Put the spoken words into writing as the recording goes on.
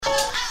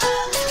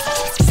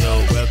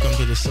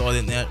the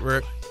Solid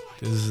Network.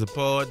 This is the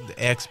pod, the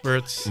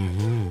Xperts.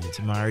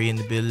 Tamari in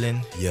the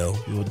building. Yo.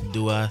 We will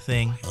do our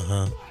thing.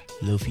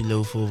 Loafy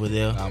Loaf over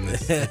there.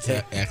 It's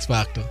X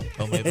Factor.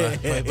 Oh, my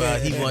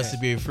bad. He wants to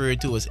be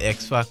referred to as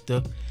X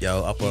Factor.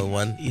 Yo, up on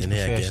one. He's in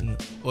here professional.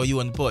 again. Oh,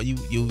 you on the pod? You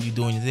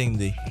doing your thing,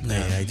 D?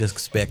 Nah, I just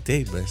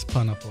spectate, but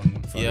Pun up on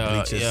one.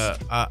 Yeah.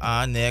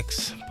 Our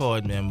next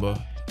pod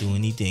member doing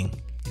anything.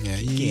 Yeah,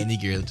 Candy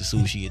girl to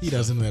sushi. he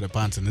doesn't wear the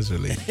pants in his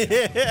relationship.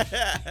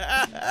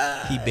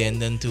 He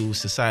bending to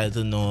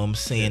societal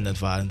norms, saying that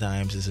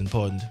Valentine's is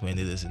important when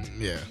it isn't.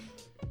 Yeah.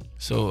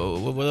 So,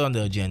 what on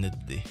the agenda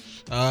today?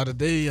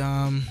 Today,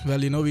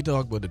 we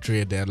talked about the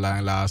trade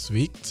deadline last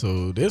week.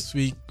 So this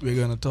week, we're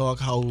going to talk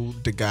how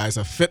the guys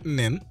are fitting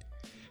in.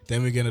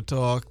 Then we're going to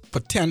talk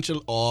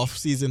potential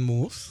off-season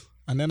moves.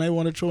 And then I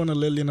want to throw in a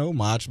little,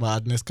 March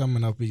Madness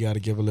coming up. We got to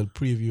give a little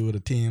preview of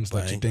the teams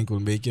that you think will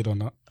make it or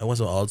not. I want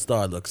some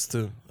All-Star looks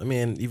too. I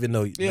mean, even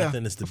though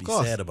nothing is to be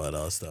course. said about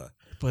All-Star.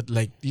 But,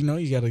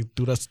 you got to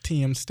do that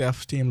team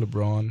Steph, team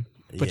LeBron.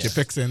 Put your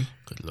picks in.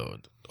 Good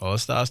Lord.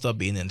 All-Star stuff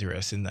being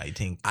interesting, I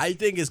think. I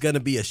think it's going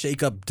to be a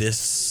shake-up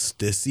this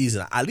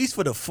season, at least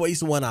for the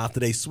first one after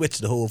they switch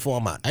the whole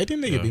format. I think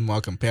they could be more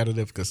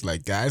competitive because,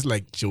 guys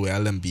like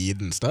Joel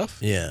Embiid and stuff,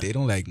 they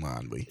don't like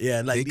man, boy.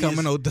 Yeah, they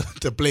coming out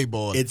to play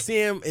ball. It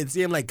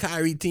seemed like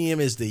Kyrie team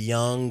is the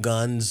young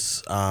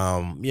guns,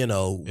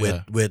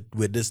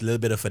 with this little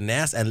bit of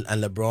finesse, and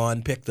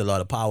LeBron picked a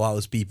lot of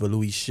powerhouse people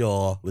who he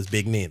sure was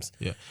big names.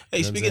 Yeah.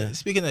 Hey,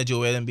 speaking of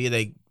Joel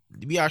Embiid,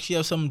 we actually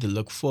have something to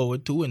look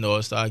forward to in the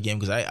All-Star game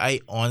because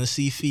I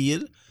honestly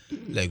feel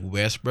like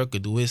Westbrook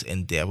could do his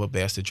endeavor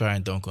best to try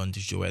and dunk on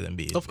Joel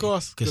Embiid. Of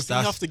course, because you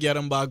have to get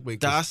him back.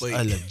 That's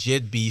a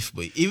legit beef,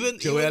 boy. Even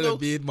Joel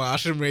Embiid,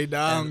 mash him right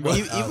down.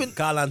 Even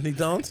Karl Anthony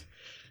Towns.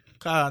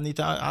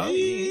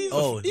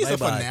 He's a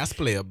finesse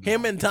player.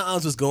 Him and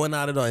Towns was going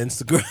at it on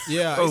Instagram.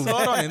 Yeah, I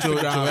saw it on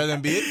Instagram. Joel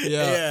Embiid.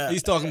 Yeah,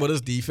 he's talking about his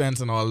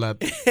defense and all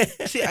that.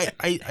 See,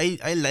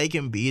 I like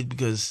Embiid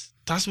because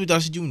that's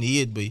what you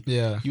need, boy.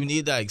 Yeah. You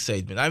need that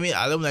excitement. I mean,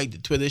 I don't like the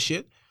Twitter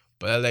shit,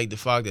 but I like the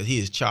fact that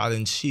he's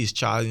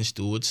challenged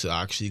dudes to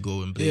actually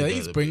go and play. Yeah,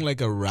 he's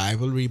bringing a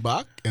rivalry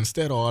back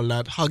instead of all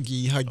that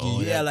huggy.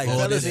 Oh, yeah,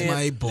 this is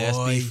my boy.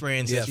 Let's be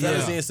friends. Yeah,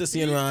 fellas ain't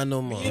sissing around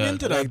no more. Get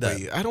into that,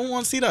 boy. I don't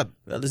want to see that.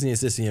 Fellas ain't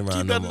sissing around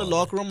keep no more. that in the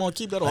locker room or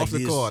keep that off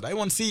the court. I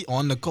want to see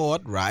on the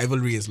court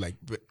rivalries like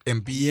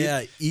Embiid.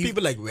 Yeah,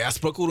 people like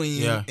Westbrook who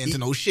don't into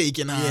no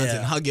shaking hands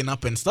and hugging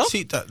up and stuff.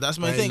 See, that's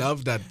my thing. I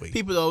love that, boy.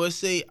 People always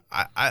say,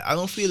 I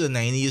don't feel the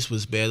 90s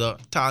was better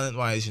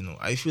talent-wise,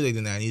 I feel like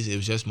the 90s, it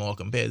was just more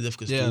competitive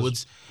because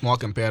dudes... more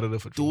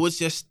competitive. Dudes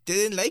just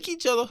didn't like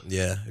each other.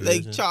 Yeah.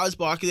 Like Charles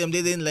Barkley,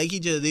 they didn't like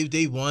each other.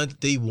 They want.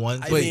 I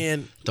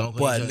mean, don't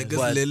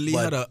niggas literally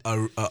had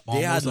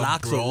they had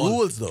locks of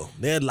rules though.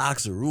 They had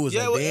locks of rules.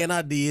 Yeah, they ain't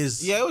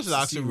ideas. Yeah, it was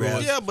locks of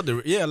rules. Yeah, but the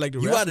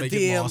rest make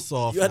it more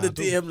soft. You had the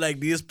team like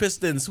these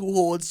Pistons who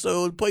hold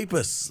sole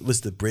purpose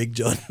was to break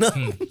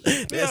Jordan.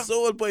 Their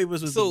sole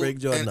purpose was to break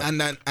Jordan.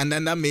 And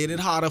then that made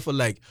it harder for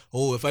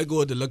if I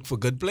go to look for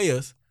good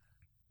players,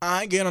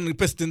 I ain't getting on the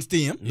Pistons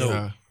team.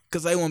 No.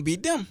 Because I won't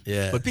beat them.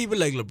 Yeah. But people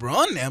like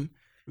LeBron them,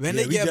 when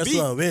they get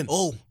beat,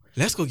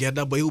 let's go get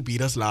that boy who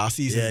beat us last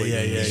season.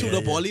 He shoot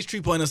up all these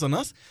 3-pointers on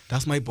us.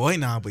 That's my boy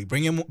now, boy.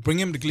 Bring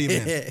him to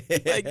Cleveland.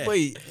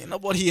 Boy, ain't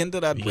nobody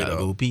into that. You gotta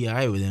go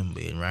PI with him,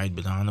 boy, and ride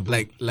banana.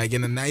 Like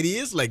in the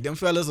 90s, them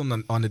fellas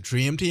on the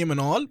Dream Team and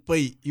all.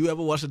 Boy, you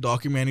ever watch a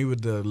documentary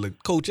with the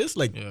coaches?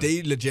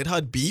 They legit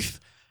had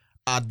beef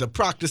at the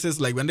practices.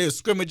 Like when they were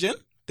scrimmaging,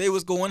 they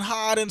was going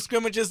hard in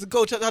scrimmages. The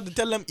coach had to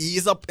tell them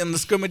ease up in the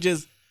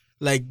scrimmages.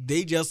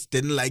 They just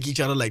didn't like each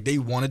other. They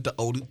wanted to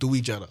outdo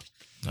each other.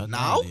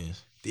 Now,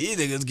 these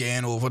niggas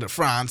getting over to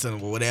France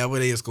and whatever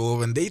they just go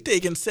over, and they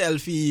taking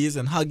selfies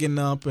and hugging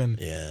up and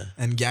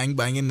gang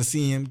banging the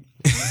same.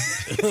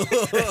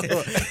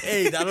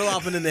 Hey, that don't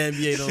happen in the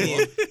NBA no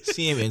more.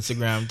 Same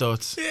Instagram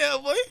thoughts. Yeah,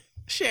 boy.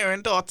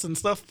 Sharing thoughts and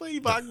stuff, boy.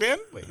 Back then,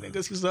 boy,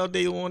 niggas used to have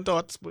their own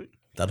thoughts, boy.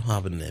 That don't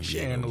happen in the NBA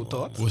Sharing no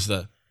thoughts. What's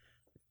that?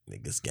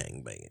 Niggas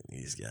gang banging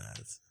these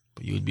guys.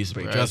 But you would be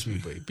surprised. Trust me,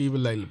 boy. People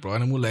like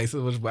LeBron who likes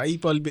it, but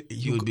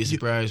you would be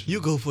surprised. You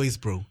go for his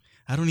bro.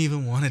 I don't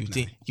even want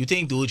it. You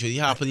think dudes really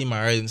happily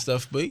married and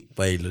stuff, boy?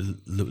 But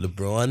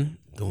LeBron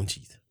don't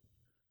cheat.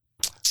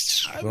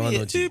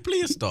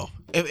 Please stop.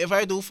 If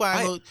I do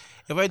find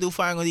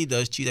out he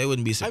does cheat, I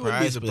wouldn't be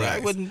surprised. I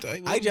wouldn't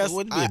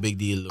be a big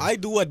deal. Though. I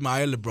do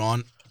admire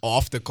LeBron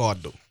off the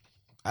court though.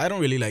 I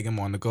don't really like him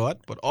on the court,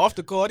 but off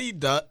the court he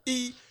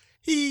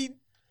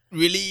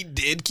really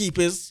did keep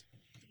his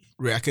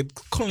record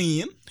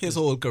clean his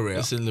whole career.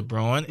 Listen,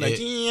 LeBron,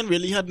 he ain't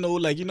really had no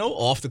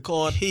off the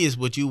court. He is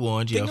what you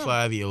want your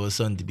 5-year-old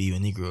son to be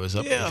when he grows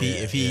up. Yeah.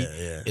 If he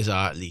is an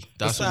athlete,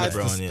 that's what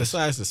LeBron is.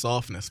 Besides the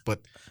softness, but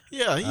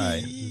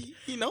he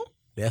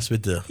That's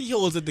with the he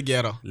holds it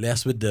together.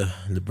 That's with the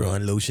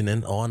LeBron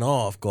lotioning on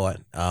off court.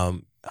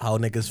 How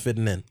niggas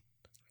fitting in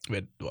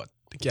with what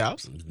the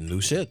Cavs? New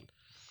shit.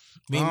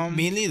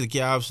 Mainly the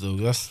Cavs though.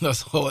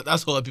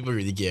 That's all people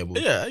really care about.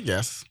 Yeah, I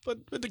guess. But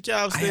with the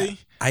Cavs,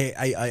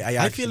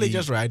 I feel they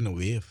just riding a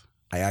wave.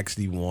 I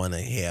actually want to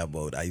hear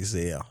about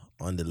Isaiah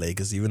on the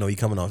Lakers, even though he's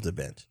coming off the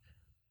bench.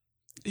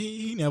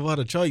 He never had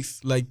a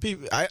choice. Like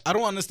people, I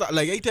don't understand.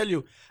 Like I tell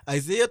you,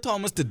 Isaiah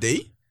Thomas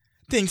today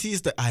thinks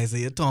he's the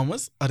Isaiah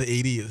Thomas of the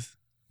 80s.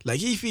 Like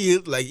he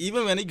feels like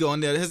even when he gone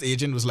there, his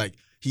agent was like,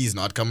 he's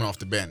not coming off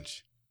the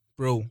bench.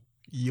 Bro,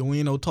 you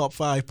ain't no top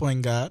 5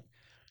 point guard.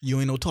 You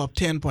ain't no top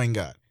 10 point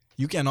guard.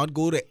 You cannot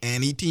go to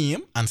any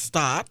team and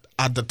start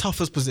at the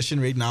toughest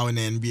position right now in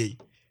the NBA.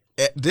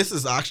 This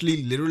is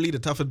actually literally the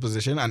toughest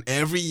position, and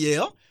every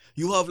year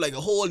you have like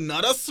a whole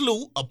nother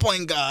slew of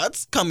point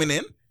guards coming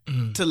in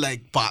to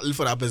like battle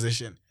for that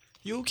position.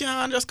 You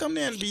can't just come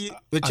there and be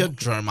with your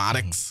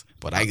dramatics,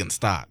 but I can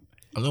start.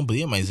 I don't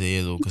believe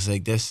Isaiah though, cause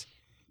like this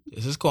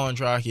is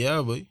contract,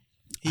 yeah, but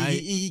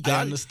I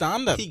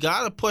understand that. He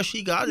gotta push.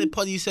 He gotta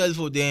put himself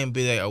out there and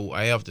be like, oh,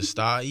 I have to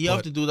start. He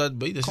have to do that,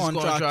 but this is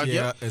contract,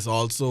 yeah. Is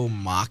also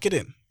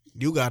marketing.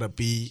 You gotta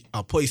be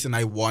a person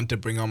I want to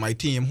bring on my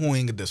team who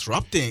ain't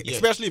disrupting,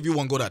 especially if you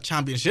want to go to a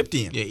championship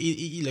team. Yeah,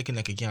 he looking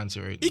like a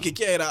cancer right now. He could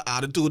carry that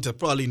attitude to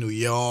probably New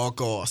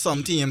York or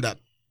some team that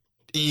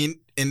ain't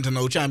into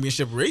no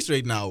championship race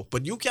right now.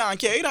 But you can't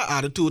carry that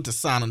attitude to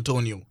San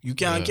Antonio. You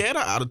can't carry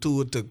that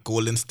attitude to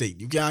Golden State.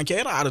 You can't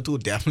carry that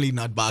attitude definitely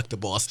not back to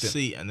Boston.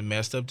 See, and the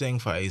messed up thing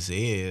for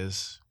Isaiah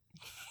is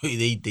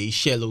they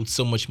shell out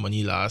so much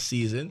money last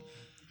season.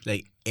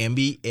 Like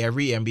every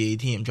NBA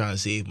team trying to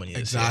save money.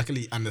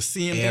 Exactly. And the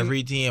same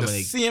every team.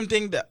 The same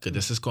thing that... Because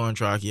this is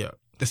contract, yeah.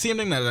 The same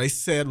thing that I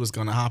said was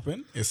going to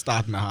happen is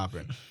starting to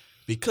happen.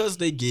 Because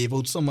they gave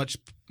out so much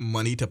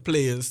money to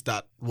players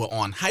that were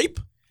on hype.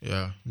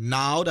 Yeah.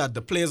 Now that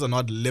the players are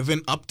not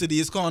living up to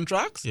these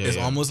contracts, it's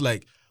almost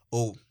like,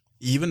 oh,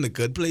 even the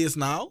good players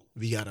now,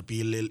 we got to be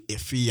a little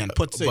iffy and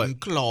put certain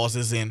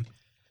clauses in.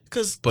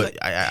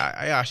 But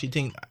I actually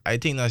think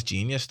that's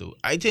genius though.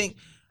 I think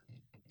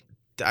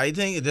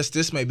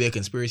this might be a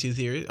conspiracy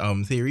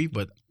theory,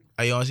 but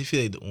I honestly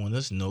feel like the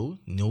owners know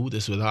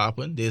this will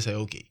happen. They say,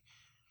 okay,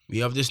 we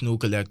have this new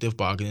collective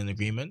bargaining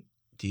agreement.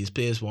 These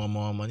players want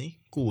more money.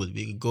 Cool.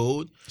 We could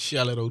go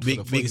shell it out for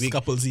the first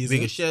couple seasons. We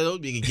could shell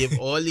out. We could give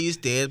all these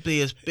dead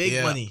players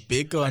big money.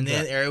 Big contract. And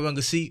then everyone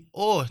could see,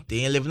 oh, they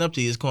ain't living up to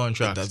these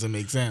contracts. It doesn't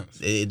make sense.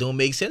 It don't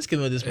make sense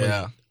giving this money.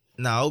 Yeah.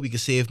 Now we can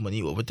save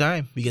money over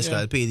time. We can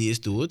start pay these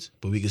dudes,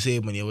 but we can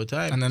save money over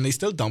time. And then they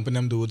still dumping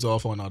them dudes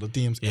off on other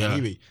teams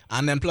anyway.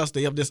 And then plus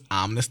they have this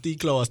amnesty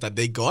clause that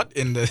they got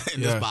in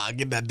this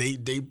bargain that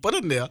they put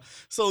in there.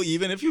 So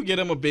even if you get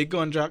them a big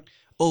contract,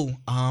 you're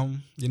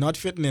not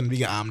fitting in, we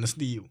can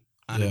amnesty you.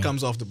 And it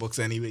comes off the books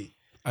anyway.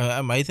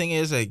 My thing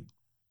is like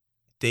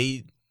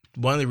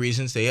one of the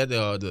reasons they had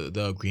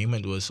the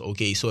agreement was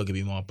okay, so it could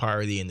be more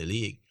parity in the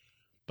league.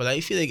 But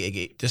I feel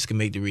like this can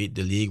make the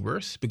league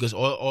worse because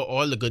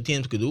all the good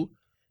teams could do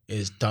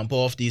is dump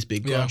off these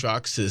big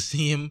contracts to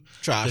see him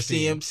trash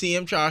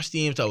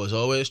teams that was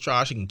always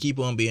trash and can keep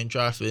on being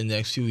trash for the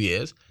next few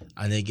years,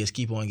 and they just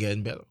keep on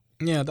getting better.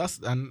 Yeah, that's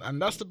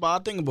the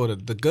bad thing about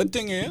it. The good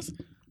thing is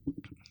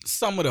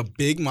some of the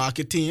big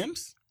market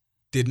teams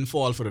didn't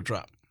fall for the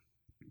trap.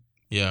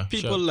 Yeah,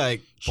 people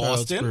like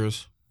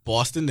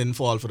Boston didn't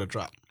fall for the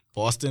trap.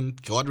 Boston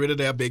got rid of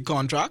their big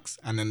contracts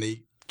and then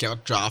they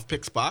got draft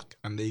picks back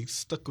and they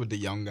stuck with the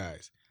young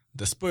guys.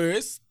 The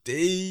Spurs,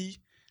 they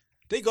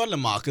got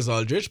LaMarcus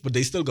Aldridge, but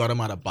they still got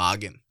him at a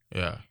bargain.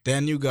 Yeah.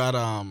 Then you got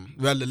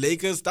the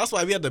Lakers. That's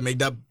why we had to make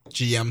that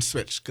GM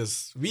switch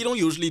because we don't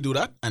usually do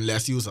that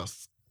unless you're a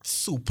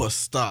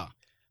superstar.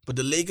 But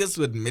the Lakers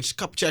with Mitch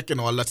Kupchak and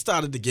all that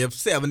started to give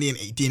 $70 and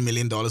 $18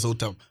 million out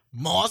to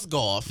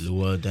Mozgov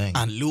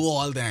and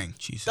Luol Deng.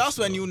 Jesus, that's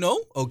when you know,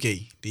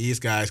 okay, these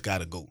guys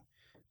gotta go.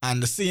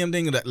 And the same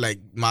thing that like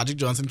Magic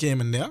Johnson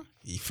came in there,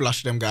 he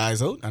flushed them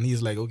guys out, and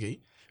he's like, okay,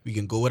 we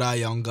can go with our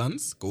young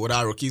guns, go with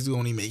our rookies who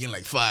only making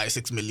like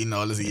 $5-6 million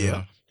a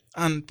year.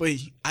 And boy,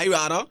 I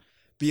rather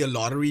be a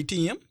lottery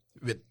team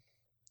with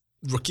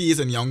rookies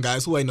and young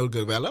guys who I know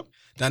develop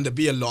than to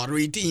be a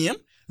lottery team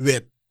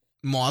with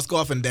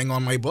Mozgov and Deng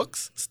on my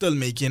books, still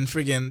making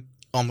friggin'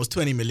 almost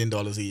 $20 million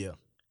a year.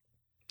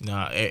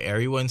 Nah,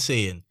 everyone's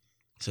saying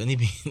it's only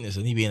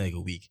been like a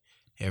week.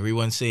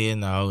 Everyone's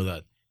saying now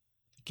that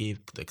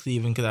the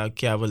Cleveland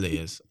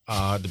Cavaliers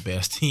are the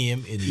best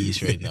team in the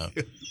East right now.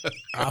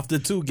 After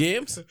 2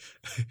 games?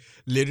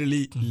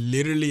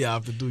 literally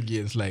after 2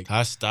 games. Like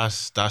that's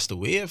the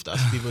wave.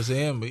 That's what people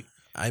saying. But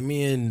I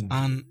mean,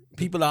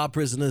 people are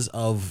prisoners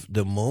of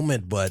the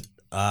moment, but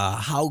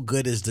how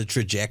good is the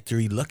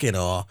trajectory looking,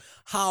 or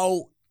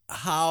how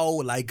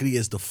likely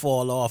is the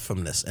fall off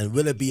from this, and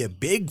will it be a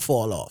big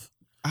fall off?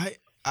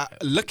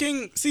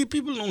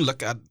 People don't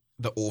look at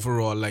the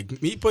overall.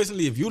 Like me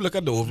personally, if you look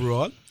at the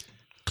overall,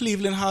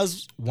 Cleveland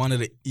has one of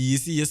the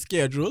easiest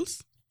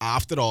schedules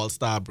after the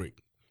All-Star break.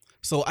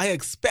 So I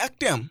expect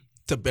them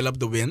to build up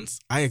the wins.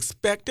 I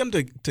expect them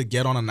to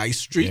get on a nice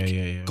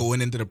streak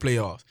going into the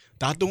playoffs.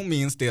 That don't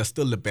mean they're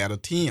still the better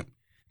team.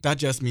 That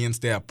just means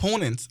their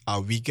opponents are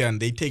weaker and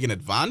they taking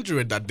advantage of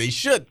it that they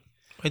should.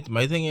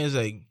 My thing is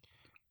like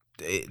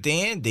they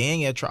ain't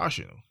get trash,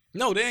 you know.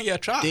 No, they ain't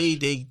get trash. They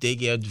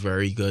get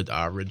very good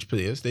average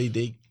players.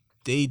 They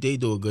they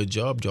do a good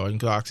job. Jordan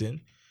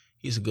Clarkson,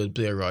 he's a good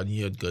player.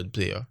 Rodney, a good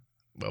player.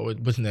 But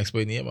what's the next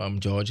player name?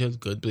 Georgia,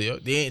 good player.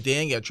 They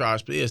ain't get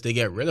trash players. They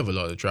get rid of a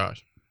lot of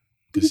trash.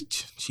 Cause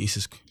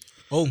Jesus,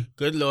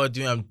 good Lord,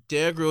 dude,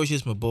 Derrick Rose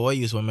is my boy.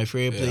 He was one of my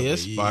favorite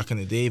players back in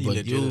the day. He But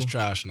legit is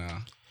trash now.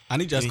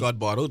 And he just got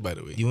bought out, by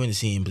the way. You ain't the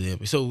same player.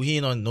 So he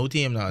ain't on no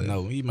team now.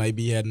 No, he might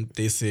be heading.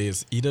 They say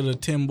it's either the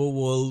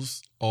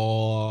Timberwolves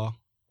or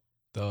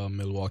the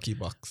Milwaukee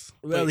Bucks.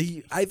 Well,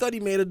 I thought he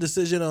made a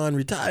decision on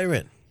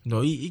retiring.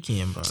 No, he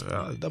can't,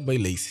 bro. That boy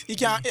lazy. He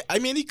can't. I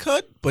mean, he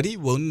could, but he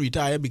won't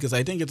retire because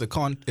I think it's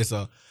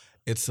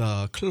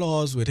a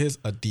clause with his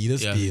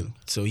Adidas deal.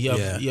 So he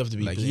have to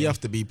be like playing. he have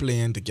to be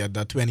playing to get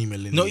that $20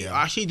 million. No,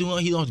 actually, he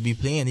don't have to be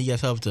playing. He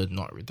just have to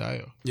not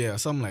retire. Yeah,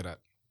 something like that.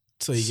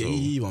 So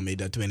he won't make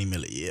that $20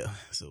 million a year.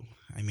 So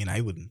I mean,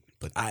 I wouldn't.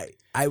 But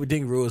I would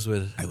think Rose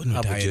would wouldn't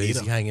have a retire jersey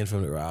either. hanging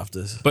from the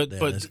rafters. But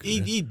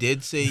he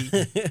did say,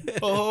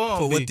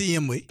 for what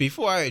team we?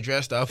 Before I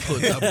address that, For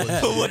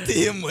what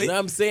team we? And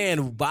I'm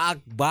saying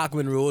back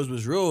when Rose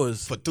was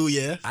Rose, For 2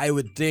 years. I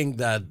would think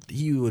that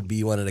he would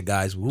be one of the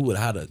guys who would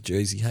have had a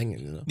jersey hanging.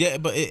 You know? Yeah,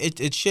 but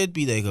it should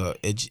be like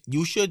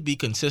you should be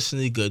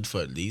consistently good for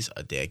at least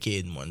a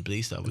decade in one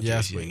place. That would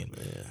Yes, jersey hanging.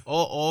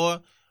 Or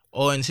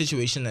in a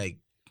situation like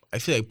I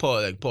feel like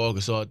Paul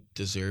Gasol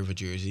deserve a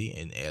jersey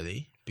in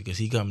LA because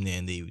he come there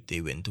and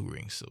they win 2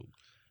 rings. So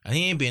and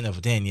he ain't been there for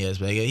 10 years,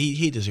 but like,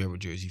 he deserve a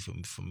jersey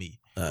for me.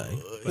 I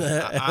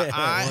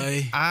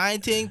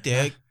think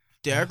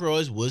Derrick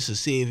Rose was the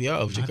savior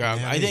of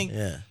Chicago. I think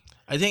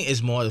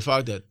it's more the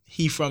fact that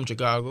he from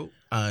Chicago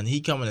and he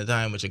come in a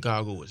time when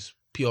Chicago was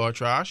pure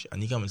trash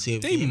and he come and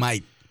save They the team.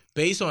 might.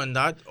 Based on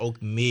that,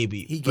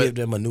 maybe He gave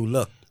them a new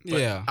look.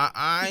 Yeah.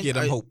 I Give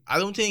them hope. I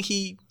don't think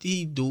he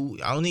do.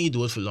 I don't think he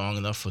do it for long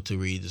enough to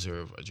really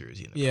deserve a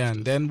jersey. Yeah,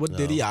 and then what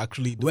did he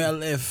actually do?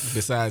 Well, if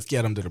Besides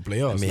get them to the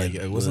playoffs, like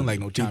it wasn't like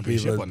no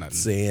championship or nothing.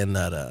 saying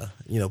that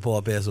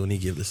Paul Pierce only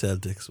give the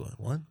Celtics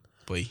what?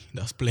 Boy,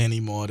 that's plenty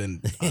more than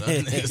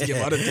other niggas give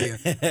other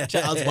teams.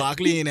 Charles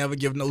Barkley ain't never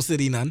give no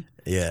city none.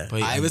 Yeah.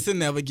 But, Iverson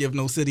never give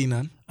no city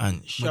none.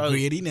 and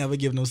McGrady never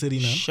give no city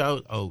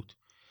none.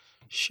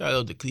 Shout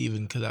out to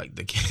Cleveland,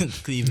 the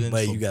Cleveland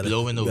But for you gotta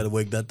blowing out.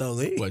 work that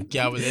tongue, eh? What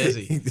Cavaliers?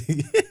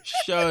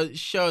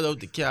 Shout out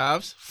the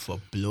Cavs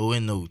for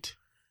blowing out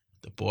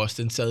the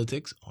Boston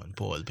Celtics on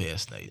Paul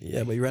Pierce night.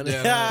 Yeah, but you ran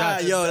Yeah,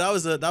 yo, that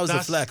was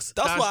a flex.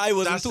 That's why I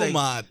wasn't too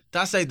mad.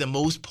 That's like the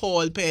most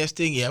Paul Pierce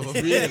thing you ever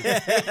Really?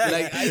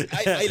 Like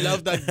I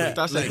love that.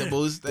 That's like the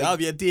most. That'll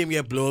be a team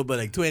get blown by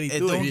like 22. It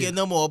don't get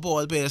no more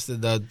Paul Pierce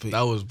than that.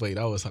 That was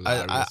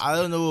hilarious. I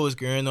don't know what was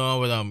going on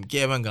with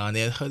Kevin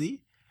Garnett hoodie.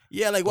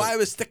 Yeah, like why I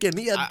was sticking.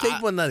 He had to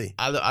take one, nutty.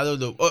 I don't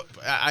know. Oh,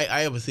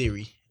 I have a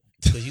theory.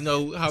 Because you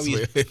know how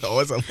he's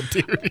always have a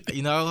theory.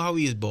 you know how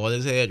he's bald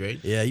his head, right?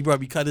 Yeah, he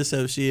probably cut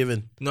himself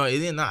shaving. No, it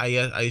didn't.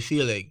 I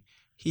feel like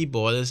he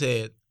bald his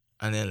head,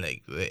 and then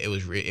like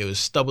it was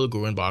stubble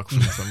growing back from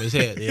his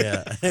head.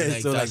 Yeah,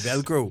 Like, so like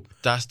Velcro.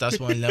 That's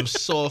one of them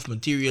soft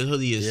material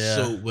hoodies. Yeah.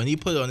 So when he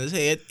put it on his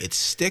head, it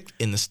stick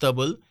in the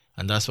stubble,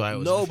 and that's why it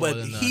was No, but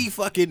falling he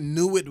fucking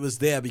knew it was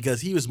there because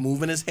he was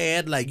moving his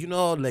head like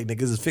like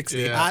niggas is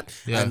fixing the hat,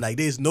 Yeah. and like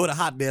there's no the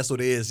hat there, so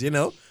there is he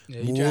move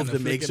trying to to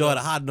make flick it sure up.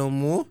 the hat don't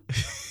move.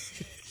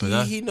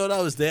 But he know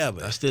that was there,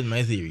 but that's still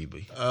my theory,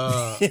 boy.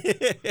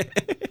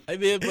 I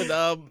mean, but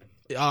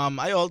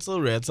I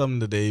also read something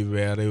today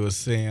where they was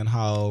saying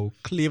how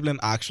Cleveland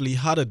actually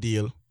had a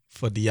deal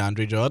for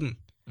DeAndre Jordan,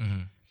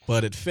 Mm-hmm.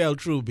 but it fell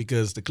through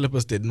because the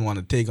Clippers didn't want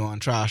to take on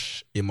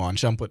trash Iman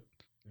Shumpert.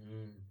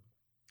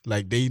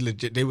 Like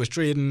they was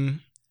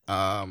trading.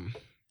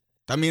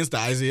 That means the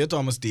Isaiah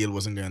Thomas deal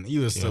wasn't going. He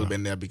was still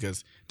been there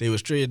because they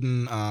was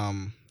trading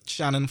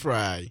Shannon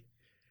Fry,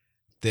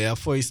 their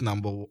first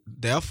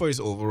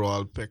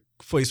overall pick,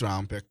 first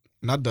round pick,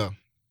 not the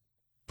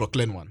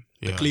Brooklyn one,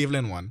 the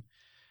Cleveland one,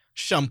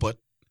 Shumpert,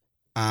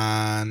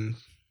 and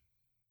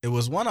it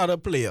was one other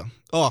player,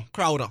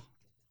 Crowder,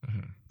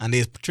 and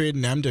they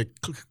trading them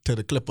to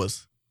the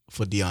Clippers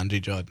for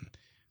DeAndre Jordan,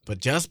 but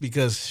just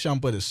because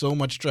Shumpert is so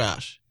much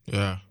trash.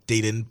 Yeah.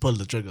 They didn't pull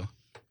the trigger.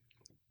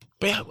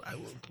 But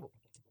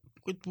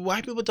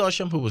why people thought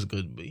Shampoo was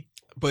good, boy?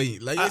 But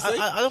like I said,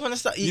 I don't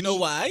understand. You know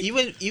why?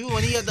 Even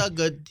when he had that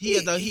good, he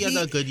had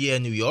that good year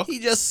in New York. he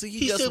just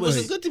still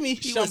wasn't good to me.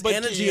 He was Shumpert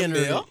energy came in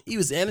there, he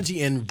was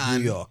energy in New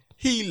York.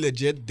 He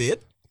legit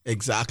did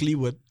exactly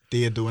what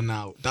they're doing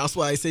now. That's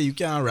why I say you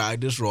can't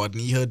ride this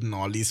Rodney Hood and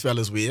all these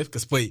fellas wave.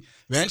 Because boy,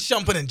 when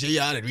Shumpert and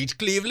JR had reached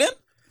Cleveland,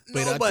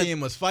 that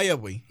team was fire,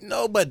 boy.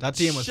 No, but that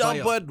team was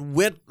fire. Shumpert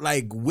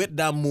with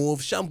that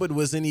move, Shumpert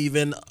wasn't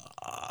even.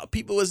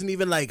 People wasn't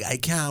even like, I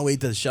can't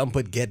wait till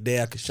Shumpert get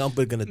there because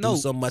Shumpert gonna do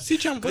so much. See,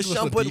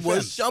 Shumpert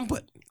was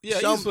Shumpert. Yeah,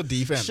 he was for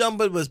defense.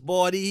 Shumpert was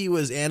body, he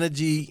was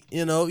energy.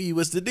 He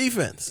was the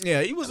defense.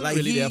 Yeah, he wasn't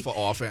really there for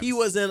offense. He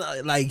wasn't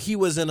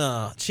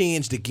a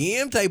change the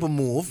game type of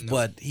move,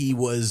 but he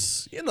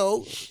was,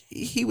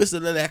 he was a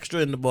little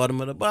extra in the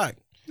bottom of the back.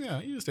 Yeah,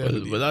 he was there.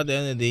 But at the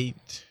end of the day,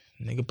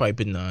 Nigga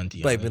piping on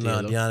Piping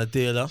on Deanna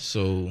Taylor.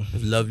 So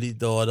His lovely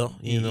daughter.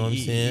 You know what I'm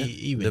saying?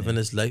 he Living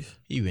his life.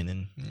 He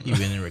winning. He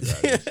winning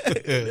regardless.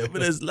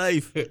 Living his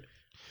life.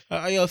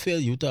 I feel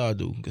Utah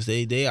do because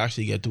they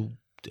actually get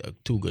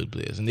two good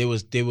players and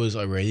they was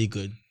already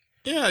good.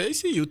 Yeah, I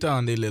see Utah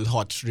on their little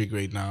hot streak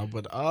right now,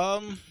 but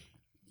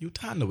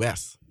Utah in the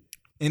West.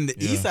 In the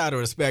East, I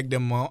respect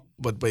them more,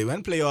 but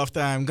when playoff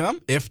time come,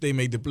 if they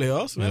make the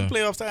playoffs, when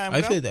playoff time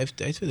I come, feel like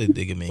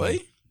they can make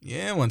it.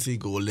 Yeah, once see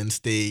Golden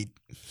State,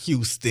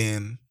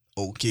 Houston,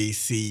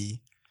 OKC,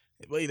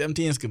 boy, them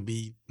teams can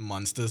be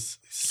monsters.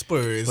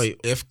 Spurs,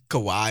 if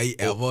Kawhi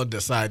ever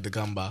decide to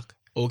come back.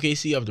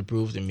 OKC have to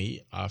prove to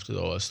me after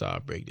the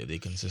All-Star break that they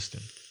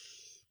consistent.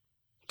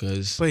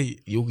 Because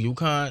you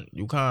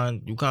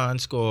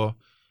can't score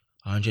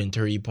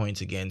 130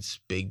 points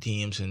against big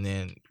teams, and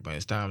then by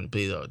the time to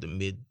play the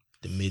mid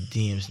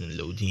teams and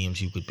the low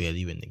teams, you could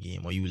barely win the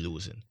game or you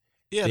losing.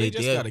 Yeah, they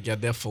just gotta get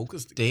their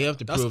focus. They have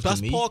to prove to me.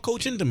 That's poor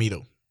coaching to me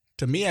though.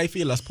 To me, I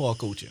feel that's poor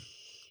coaching.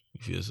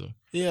 You feel so?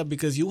 Yeah,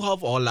 because you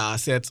have all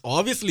assets.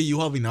 Obviously, you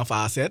have enough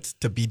assets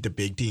to beat the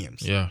big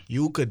teams. Yeah.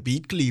 You could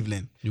beat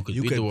Cleveland. You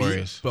could beat the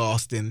Warriors.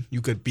 Boston.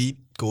 You could beat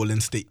Golden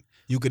State.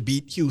 You could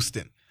beat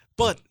Houston.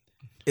 But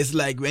it's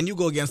like when you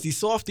go against these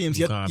soft teams,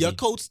 your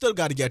coach still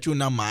got to get you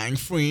in a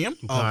mind frame.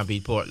 You can't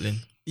beat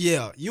Portland.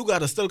 Yeah, you got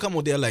to still come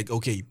out there like,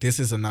 okay,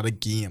 this is another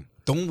game.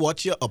 Don't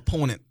watch your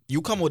opponent.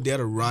 You come out there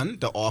to run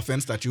the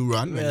offense that you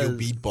run when you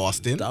beat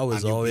Boston. That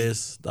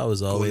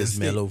was always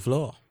Melo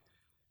flaw.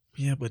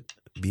 Yeah, but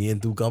being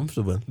too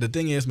comfortable. The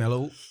thing is,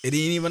 Melo, it ain't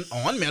even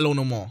on Melo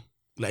no more.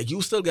 Like,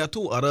 you still got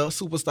two other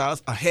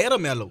superstars ahead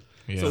of Melo.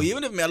 Yeah. So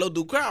even if Melo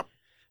do crap,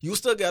 you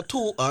still got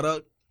two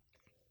other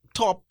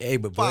top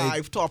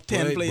 5, top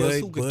 10 players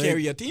who could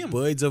carry your team.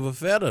 Birds of a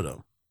feather,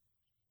 though.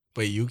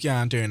 But you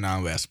can't turn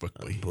down Westbrook,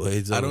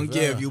 boy. I don't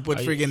care if you put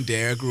friggin'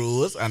 Derrick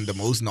Rose and the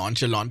most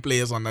nonchalant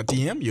players on the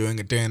team, you ain't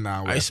gonna turn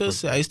down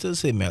Westbrook. I still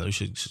say Melo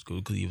should go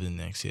to Cleveland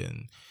next year.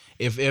 And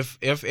if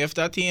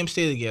that team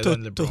stay together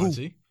and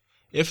LeBron,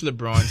 if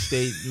LeBron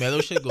stayed,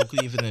 Melo should go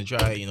Cleveland and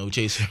try,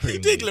 chase a ring.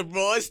 You think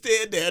LeBron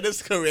stayed there in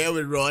his career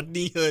with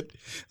Rodney Hood,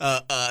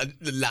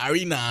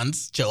 Larry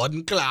Nance,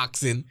 Jordan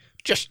Clarkson,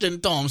 Tristan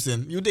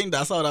Thompson? You think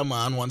that's how that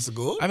man wants to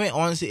go? I mean,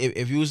 honestly,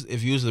 if you was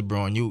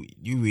LeBron, you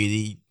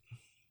really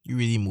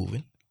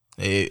moving.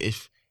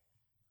 What's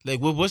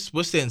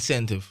the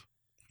incentive?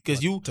 Because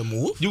to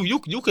move, you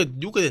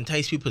could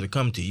entice people to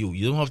come to you.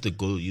 You don't have to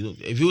go.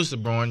 If you was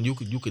LeBron, you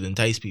could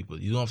entice people.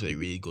 You don't have to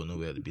really go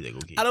nowhere to be like,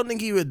 okay. I don't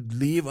think he would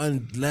leave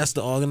unless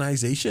the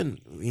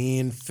organization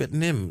ain't fitting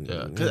him.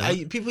 Yeah,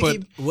 because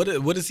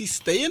what is he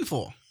staying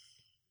for?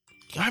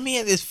 I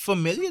mean, it's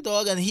familiar,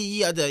 dog, and he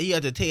had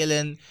the tail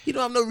end. He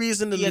don't have no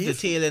reason to leave. He had the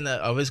tail end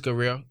of his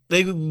career.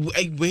 Like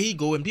where he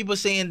going? People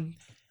saying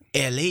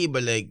LA,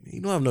 but like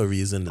you don't have no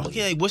reason.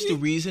 Okay, like what's the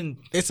reason?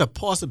 It's a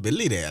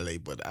possibility to LA,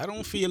 but I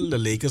don't feel the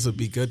Lakers would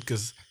be good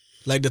because,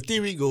 like the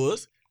theory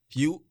goes,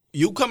 you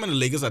come in the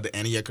Lakers at the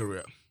end of your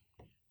career,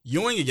 you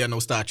ain't gonna get no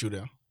statue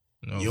there.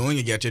 No. You ain't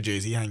gonna get your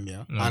jersey hang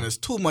there, and it's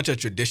too much a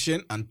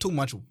tradition and too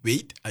much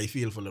weight. I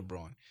feel for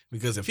LeBron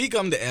because if he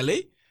come to LA,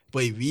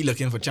 but we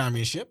looking for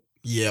championship,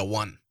 year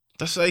one.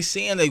 That's what I'm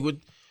saying. Like,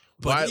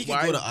 but he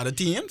can go to other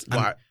teams.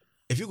 Why?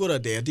 If you go to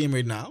their team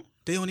right now,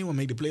 they don't even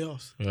make the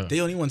playoffs. Yeah. They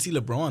don't even see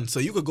LeBron. So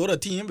you could go to a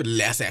team with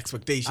less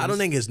expectations. I don't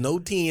think there's no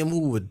team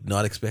who would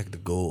not expect to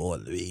go all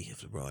the way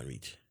if LeBron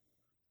reach.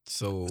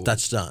 So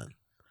touchdown.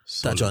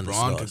 So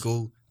LeBron could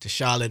go to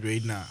Charlotte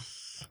right now.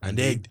 And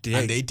they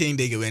think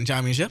they can win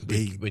championship.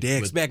 They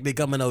expect they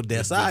coming out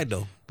their side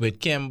though. With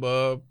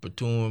Kemba,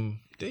 Batum,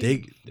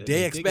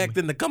 they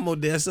expecting to come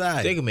out their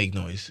side. They can make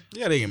noise.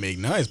 Yeah, they can make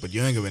noise, but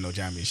you ain't gonna win no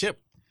championship.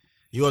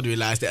 You ought to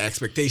realize the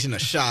expectation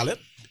of Charlotte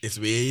is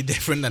way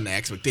different than the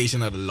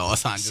expectation of the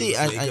Los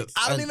Angeles Lakers.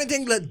 I don't even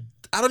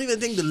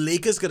think the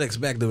Lakers could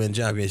expect to win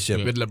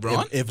championship with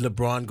LeBron. If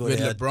LeBron go with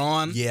there,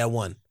 LeBron, year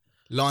one,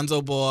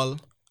 Lonzo Ball.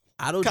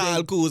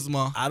 Kyle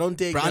Kuzma. I don't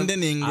think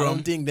Brandon Ingram. I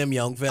don't think them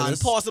young fellas. And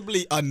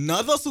possibly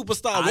another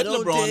superstar with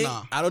LeBron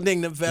now. I don't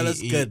think them fellas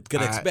could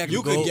expect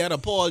you could get a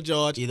Paul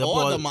George or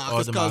the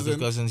Marcus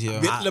Cousins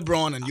with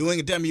LeBron, and you ain't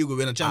gonna tell me you could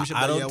win a championship.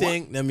 I don't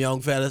think them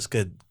young fellas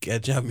could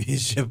get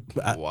championship.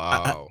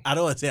 Wow. I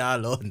don't want to say our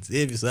Lord and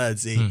Savior, so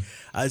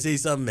I'd say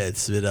some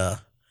Mets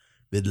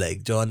with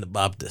like John the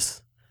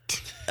Baptist.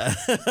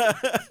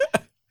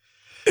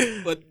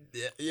 But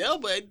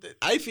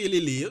I feel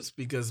he leaves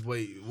because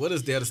what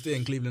is there to stay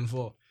in Cleveland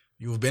for?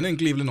 You've been in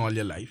Cleveland all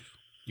your life.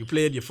 You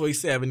played your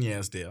first 7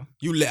 years there.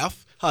 You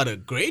left, had a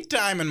great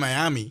time in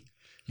Miami.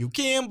 You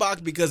came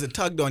back because it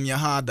tugged on your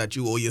heart that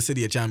you owe your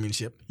city a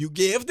championship. You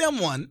gave them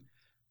one.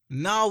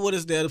 Now what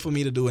is there for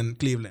me to do in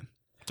Cleveland?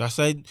 That's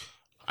like,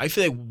 I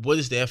feel like what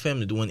is there for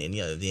him to do in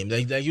any other team?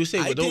 Like you say,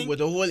 with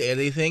the whole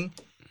LA thing,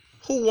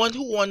 who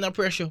won that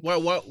pressure?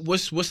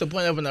 What's the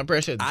point of that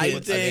pressure?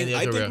 I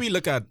think we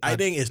look at. I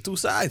think it's two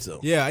sides though.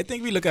 Yeah, I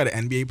think we look at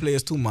NBA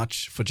players too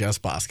much for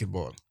just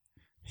basketball.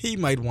 He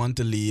might want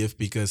to leave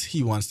because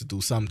he wants to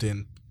do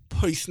something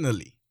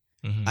personally.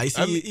 I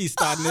see he's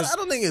starting this. I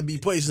don't think it'd be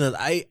poisonous.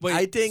 I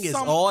think it's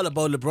all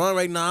about LeBron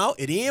right now.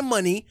 It ain't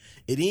money.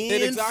 It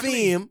ain't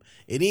fame.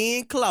 It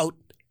ain't clout.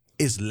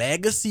 It's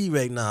legacy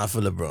right now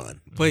for LeBron.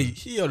 But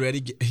he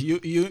already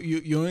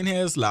you in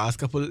his last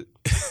couple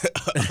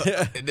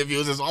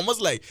interviews. It's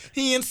almost like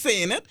he ain't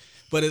saying it,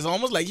 but it's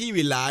almost like he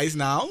realized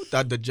now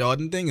that the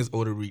Jordan thing is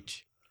out of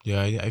reach.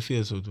 Yeah, I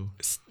feel so too.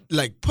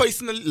 Like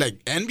personally,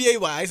 like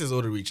NBA wise, is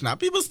out of reach. Now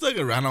people still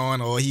can run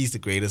on, oh, he's the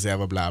greatest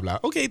ever, blah blah.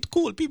 Okay,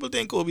 cool. People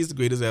think Kobe's the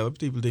greatest ever.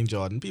 People think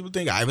Jordan. People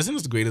think Iverson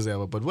was the greatest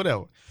ever. But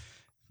whatever.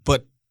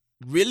 But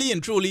really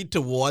and truly,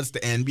 towards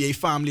the NBA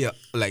family,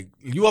 like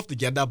you have to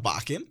get that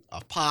backing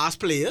of past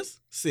players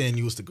saying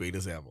you was the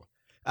greatest ever.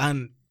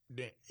 And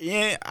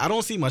yeah, I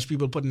don't see much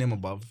people putting him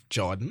above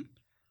Jordan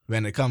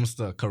when it comes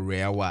to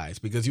career wise,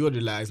 because you would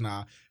realize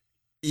now,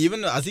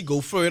 even as he go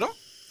further,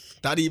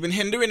 that even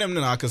hindering him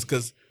now,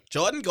 because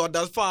Jordan got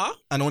that far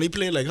and only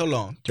played like how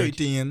long?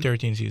 13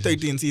 seasons.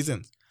 13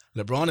 seasons.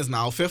 LeBron is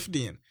now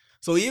 15.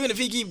 So even if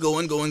he keep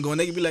going,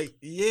 they could be like,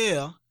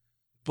 yeah.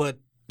 But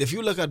if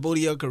you look at both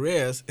of your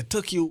careers, it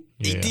took you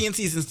 18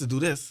 seasons to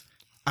do this.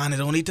 And it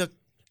only took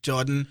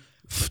Jordan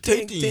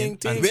 13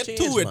 and with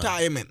 2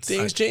 retirements.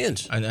 Things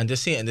change. And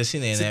just seeing the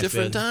NFL. It's a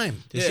different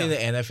time. Just seeing the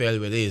NFL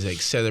where they is like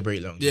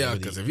celebrate long. Yeah,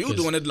 because if you're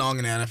doing it long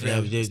in the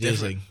NFL, it's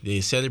different.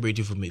 They celebrate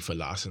you for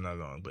lasting that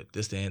long. But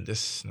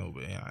this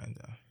nobody.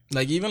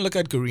 Like, even look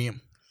at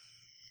Kareem.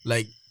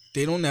 Like,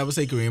 they don't ever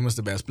say Kareem was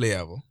the best player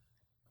ever.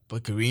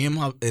 But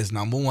Kareem is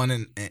number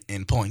one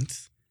in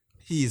points.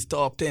 He is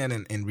top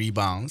 10 in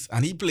rebounds.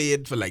 And he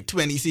played for like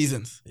 20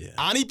 seasons. Yeah.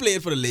 And he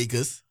played for the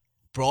Lakers,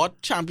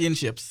 brought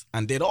championships,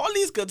 and did all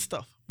these good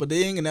stuff. But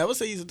they ain't never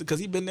say he's because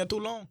he been there too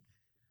long.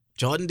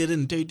 Jordan did it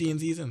in 13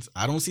 seasons.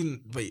 I don't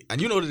see...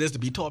 And you know that this to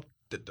be top...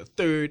 The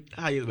third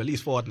highest, well, at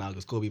least fourth now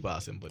because Kobe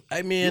passed him. But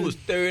I mean, he was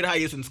third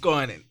highest in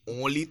scoring in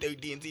only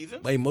 13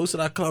 seasons. Like, most of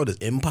that cloud is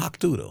impact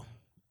too, though.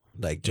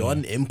 Like,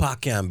 Jordan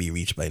impact can't be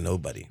reached by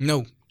nobody.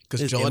 No,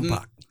 because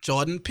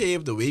Jordan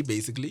paved the way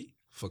basically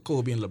for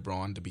Kobe and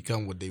LeBron to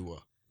become what they were.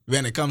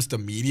 When it comes to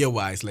media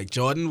wise, like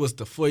Jordan was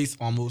the first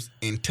almost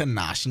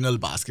international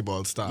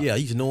basketball star. Yeah,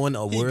 he's known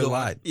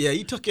worldwide.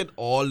 He took it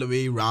all the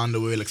way around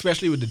the world,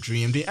 especially with the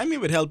Dream Team. I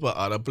mean, with help of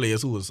other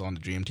players who was on the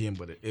Dream Team,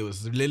 but it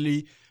was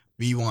literally.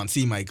 We want to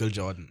see Michael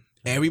Jordan.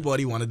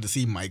 Everybody wanted to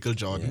see Michael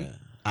Jordan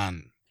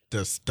and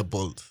the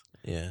Bulls.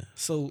 Yeah.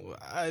 So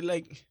I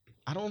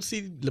don't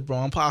see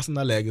LeBron passing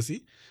that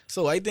legacy.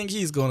 So I think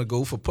he's gonna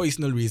go for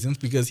personal reasons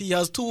because he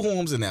has 2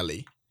 homes in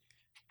LA.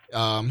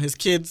 His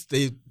kids,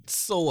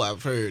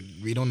 I've heard,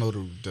 we don't know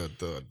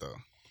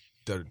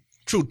the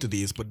truth to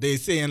these, but they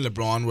saying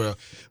LeBron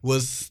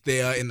was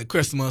there in the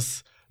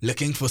Christmas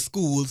looking for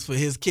schools for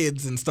his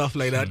kids and stuff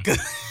like that.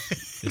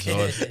 It's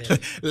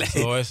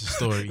always a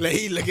story. Like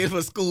he looking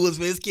for schools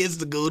for his kids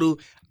to go to.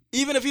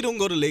 Even if he don't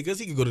go to Lakers,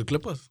 he could go to the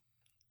Clippers.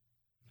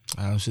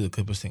 I don't see the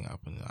Clippers thing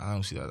happening. I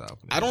don't see that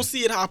happening. I don't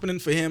see it happening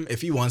for him if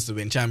he wants to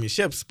win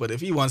championships. But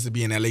if he wants to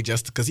be in LA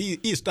just because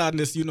he's starting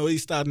this,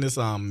 he's starting this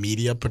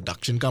media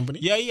production company.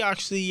 Yeah, he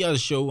actually has a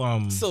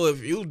show. So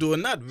if you're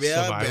doing that,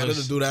 better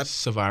to do that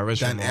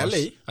Survivors than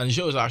LA. And the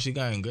show is actually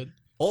going good.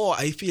 Or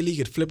I feel he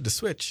could flip the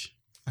switch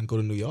and go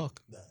to New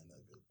York.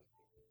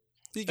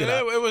 It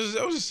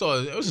was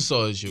a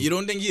solid show. You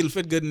don't think he'll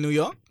fit good in New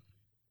York?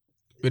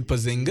 With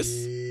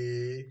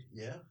Porzingis?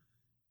 Yeah.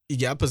 You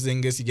got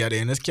Porzingis, you got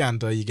Enes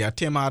Kanter, you got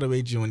Tim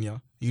Hardaway Jr.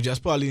 You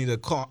just probably need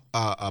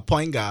a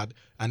point guard.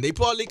 And they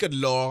probably could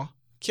lure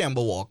Kemba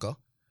Walker.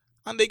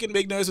 And they can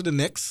make noise with the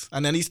Knicks.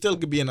 And then he still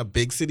could be in a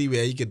big city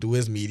where he could do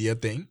his media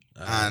thing.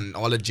 And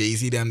all the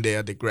Jay-Z them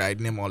there, they're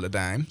riding him all the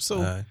time.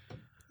 So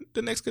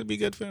the Knicks could be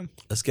good for him.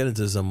 Let's get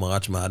into some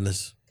March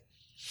Madness.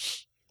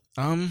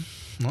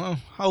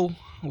 Well,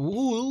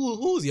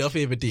 who's your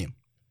favorite team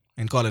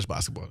in college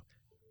basketball?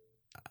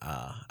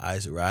 I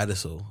ride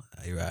so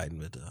I riding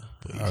with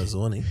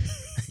Arizona.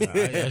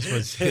 I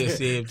was the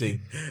same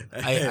thing.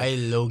 I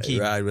low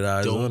key ride with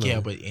Arizona. Don't care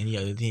about any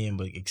other team,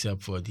 but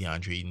except for the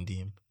DeAndre Ayton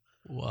team.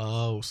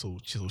 Wow, so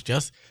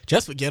just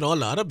forget all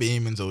the other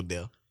Bahamians out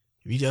there.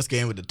 We just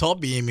came with the top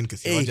Bahamian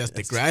because y'all just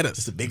decried us.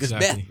 It's the biggest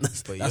bet.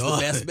 That's the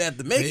best bet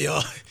to make.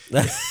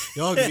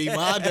 Y'all can be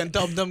mad when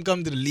Tom Thumb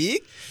come to the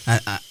league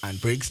and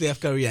break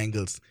Steph Curry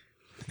ankles.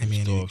 I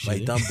mean, my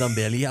Tom Thumb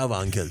barely have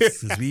ankles.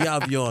 Because we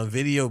have you on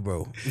video,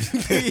 bro.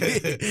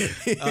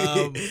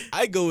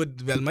 I go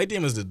with, my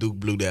team is the Duke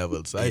Blue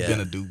Devils. I've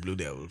been a Duke Blue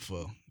Devil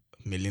for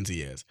millions of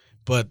years.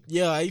 But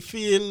yeah, I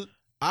feel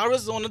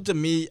Arizona, to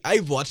me,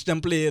 I watched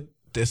them play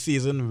this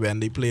season when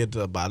they played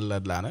the Battle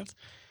Atlantis.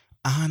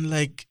 And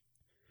like,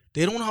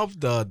 they don't have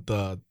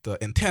the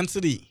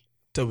intensity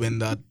to win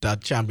that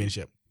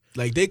championship.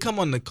 Like, they come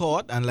on the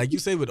court, and like you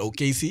say with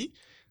OKC,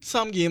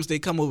 some games they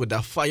come out with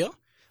that fire,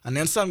 and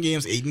then some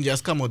games Aiden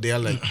just come out there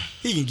like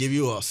he can give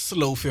you a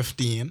slow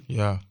 15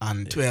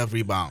 and 12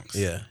 rebounds.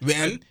 Yeah.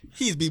 When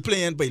he's be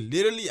playing, but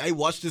literally I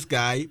watched this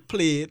guy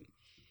play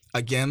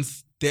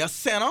against their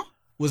center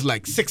was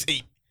like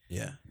 6'8".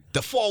 Yeah.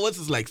 The forwards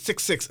is like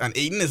 6'6", and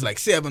Aiden is like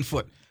 7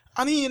 foot.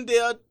 And he in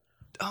there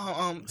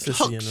Sissy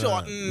hook and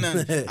shotting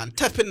run. and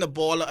tapping the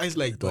ball. I was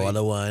like, The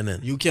other one.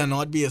 And you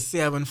cannot be a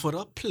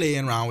 7-footer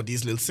playing around with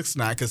these little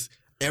 6'9", because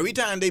every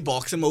time they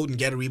box him out and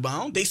get a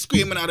rebound, they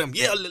screaming at him,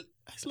 yeah.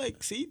 It's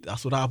like, see,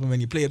 that's what happened when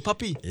you play a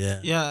puppy. yeah.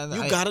 Yeah, and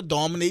You gotta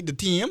dominate the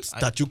teams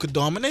that you could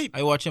dominate.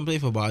 I watched him play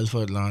for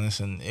Balfour Atlantis,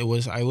 and I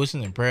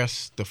wasn't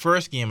impressed. The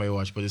first game I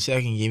watched, but the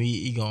second game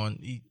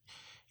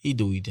he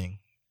do his thing.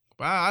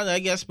 But I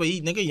guess, but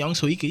he nigga young,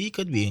 so he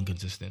could be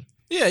inconsistent.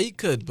 Yeah, he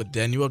could, but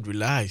then you would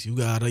realize you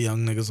got a young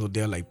niggas out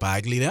there like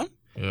Bagley them.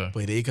 Yeah.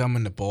 But they come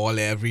in the ball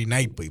every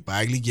night. But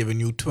Bagley giving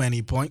you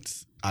 20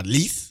 points at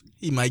least.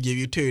 He might give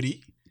you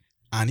 30,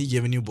 and he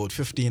giving you about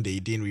 15 to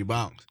 18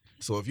 rebounds.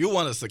 So if you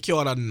want to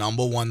secure that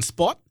number one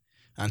spot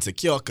and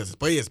secure, because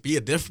it's be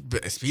a different,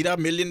 it's be that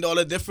 $1 million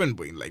different.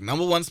 But like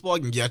number one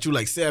spot can get you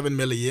like $7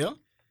 million a year.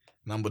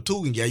 Number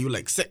two can get you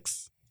like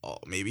 6 or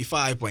maybe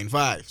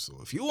 5.5. So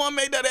if you want to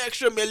make that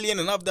extra $1 million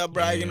and have that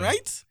bragging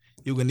rights,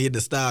 you're gonna need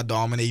to start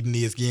dominating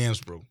these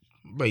games, bro.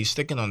 But he's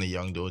sticking on the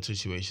young dude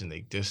situation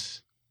like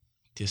this.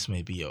 This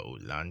may be a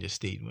outlandish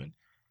statement,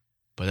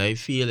 but I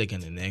feel like in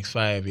the next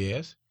 5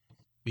 years,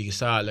 we can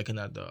start looking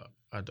at the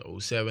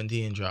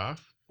 017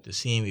 draft, the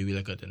same way we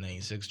look at the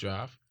 96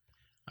 draft,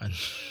 and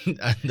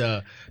and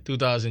the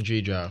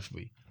 2003 draft,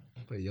 boy.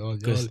 But y'all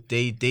Because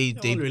they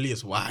really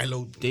is wild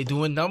out. they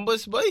doing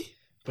numbers, boy.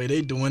 But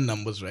they doing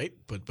numbers, right?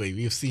 But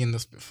we've seen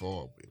this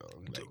before, you know.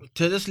 Like,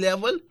 To this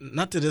level,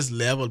 not to this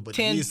level, but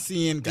we've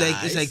seen guys.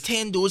 like it's like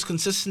 10 dudes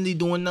consistently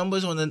doing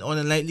numbers on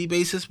a nightly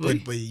basis,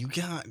 boy. But you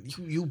can't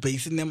you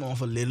basing them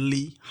off of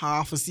literally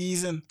half a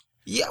season.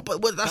 Yeah,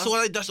 but that's all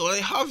I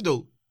have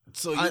though.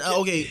 So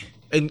Okay,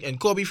 and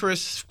Kobe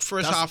first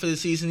half of the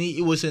season,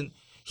 he wasn't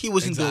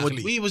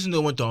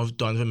doing what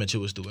Donovan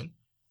Mitchell was doing.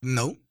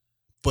 No,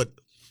 but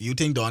you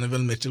think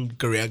Donovan Mitchell's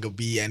career could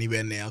be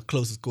anywhere near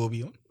close as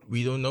Kobe?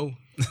 We don't know.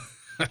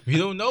 We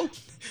don't know.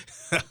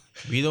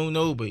 We don't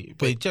know, but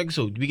check this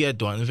out. We get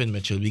Donovan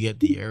Mitchell, we get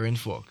De'Aaron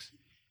Fox.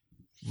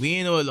 We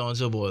ain't know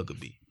Alonzo Ball could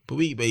be, but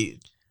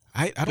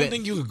I don't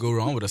think you could go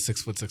wrong with a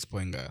 6'6"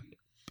 point guard.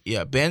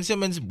 yeah, Ben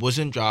Simmons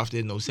wasn't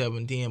drafted in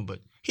 17, but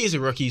he's a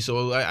rookie,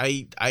 so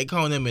I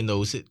count him in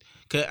those.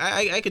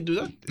 I could do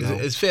that. No.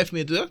 It's fair for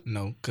me to do that.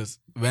 No, because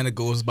when it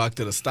goes back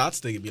to the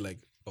stats, they could be like,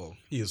 oh,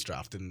 he was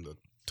drafted in the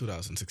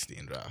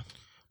 2016 draft.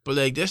 But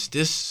like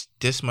this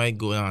might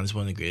go down as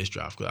one of the greatest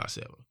draft class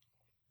ever.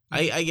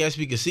 I guess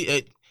we could see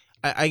it.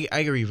 I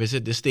can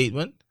revisit this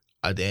statement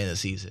at the end of the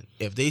season.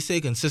 If they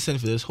stay consistent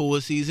for this whole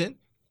season,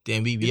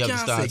 then we have to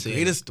start saying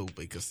greatest though,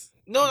 because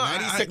no,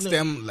 96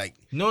 them like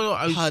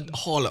had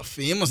Hall of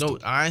Famers. No,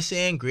 I ain't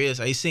saying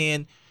greatest. I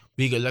saying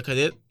we could look at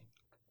it.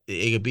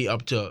 It could be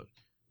up to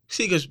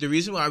because the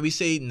reason why we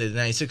say the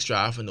 96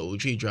 draft and the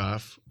 03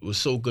 draft was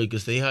so good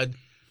because they had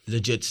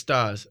legit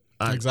stars.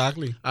 And,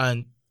 Exactly.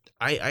 And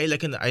I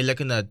looking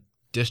at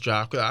this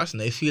draft class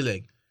and I feel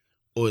like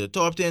the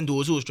top 10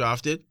 those who was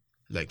drafted,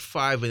 like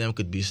 5 of them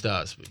could be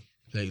stars,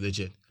 like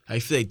legit. I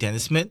feel like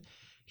Dennis Smith,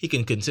 he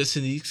can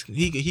consistently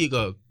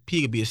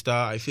he could be a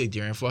star. I feel like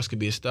De'Aaron Fox could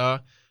be a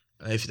star,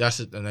 and I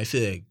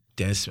feel like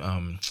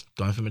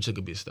Donovan Mitchell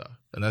could be a star,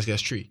 and that's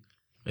 3.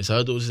 It's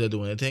how those that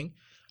doing a thing.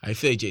 I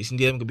feel like Jason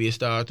Tatum could be a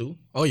star too.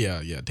 Oh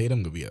yeah.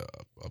 Tatum could be a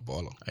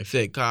baller. I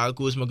feel like Kyle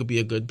Kuzma could be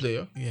a good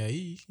player. Yeah,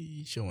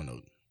 he showing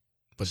out.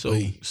 But So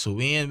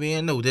we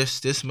ain't know this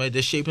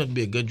shaping up to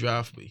be a good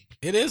draft, boy.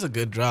 it is a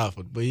good draft,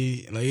 but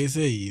like you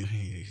say, you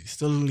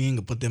still ain't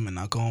gonna put them in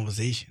that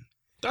conversation.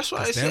 That's why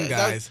I Them said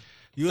guys,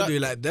 you would be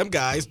like them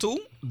guys too.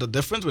 The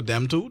difference with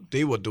them too,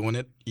 they were doing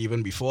it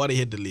even before they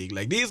hit the league.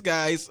 Like these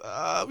guys,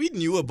 we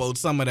knew about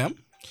some of them.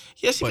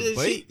 Yes, But,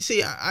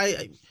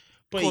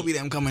 but Kobe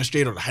them coming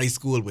straight out of high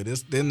school with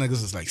this. Them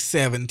niggas is like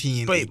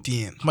 17, But-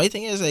 18. my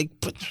thing is like,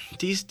 but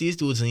these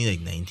dudes only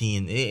like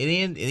 19.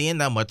 It ain't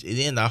that much. It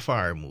ain't that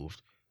far removed.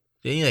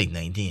 They ain't like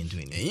 19,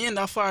 20. He ain't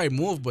that far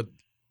removed, but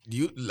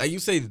like you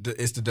say,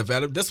 it's the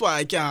develop. That's why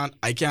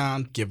I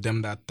can't give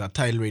them that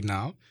title right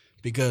now,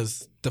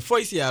 because the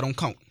first year I don't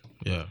count.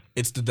 Yeah.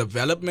 It's the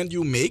development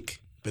you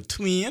make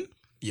between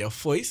your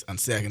first and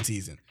second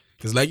season.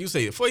 Because like you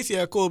say, the first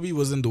year Kobe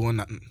wasn't doing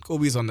nothing.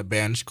 Kobe's on the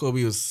bench.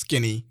 Kobe was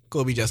skinny.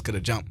 Kobe just could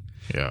have jumped.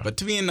 Yeah.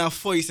 Between that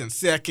first and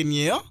second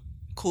year,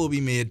 Kobe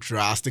made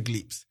drastic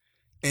leaps.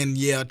 In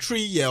year 3,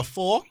 year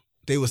 4,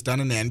 they was done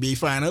in the NBA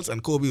Finals,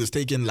 and Kobe was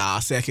taking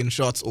last-second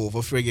shots over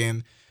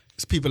friggin'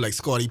 people like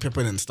Scottie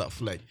Pippen and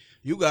stuff. Like,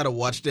 you gotta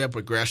watch their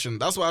progression.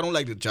 That's why I don't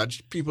like to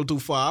judge people too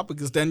far,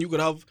 because then you could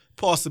have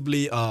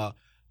possibly what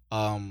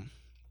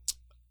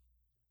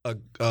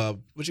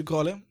you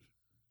call him?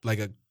 Like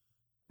a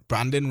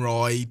Brandon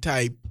Roy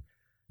type,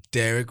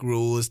 Derrick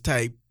Rose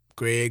type,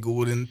 Greg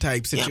Oden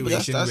type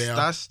situation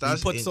where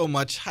we put so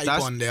much hype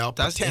on their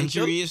That's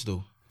potential injuries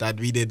though. that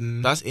we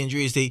didn't. That's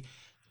injuries.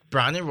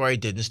 Brandon Roy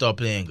didn't stop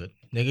playing good.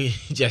 Nigga,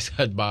 he just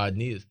had bad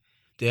knees.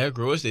 Derrick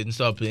Rose didn't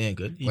stop playing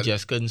good. He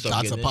just couldn't stop.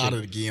 That's a getting part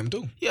injured. of the game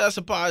too. Yeah, that's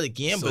a part of the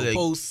game. So but like,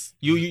 post,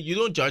 you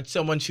don't judge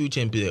someone's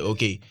future and be like,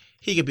 okay,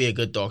 he could be a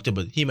good doctor,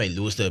 but he might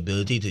lose the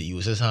ability to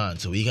use his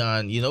hands. So he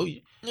can't,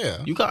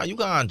 Yeah. You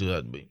can't do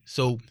that, boy.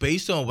 So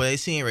based on what I'm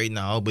seeing right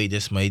now, boy,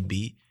 this might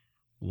be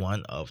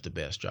one of the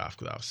best draft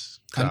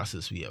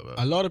classes we ever.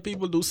 A lot of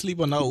people do sleep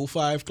on that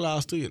 05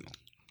 class too, you know.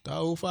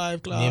 That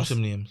 05 class. Name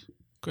some names.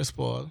 Chris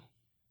Paul,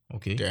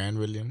 Okay. Darren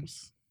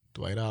Williams,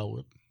 Dwight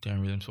Howard.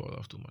 Darren Williams fall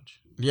off too much.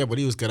 Yeah, but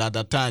he was good at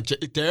that time.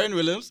 Darren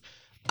Williams,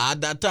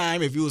 at that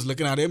time, if you was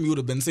looking at him, you would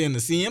have been saying the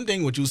same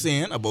thing what you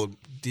saying about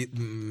the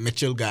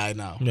Mitchell guy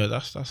now. Yeah,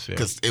 that's fair.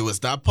 Because it was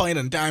that point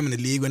in time in the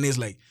league when it's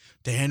like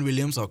Darren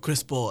Williams or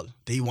Chris Paul.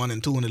 They 1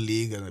 and 2 in the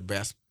league and the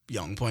best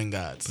young point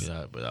guards.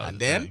 But that and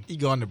then he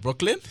gone to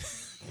Brooklyn.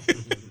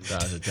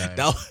 That was the time.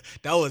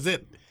 that was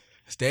it.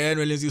 Darren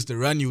Williams used to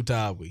run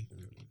Utah.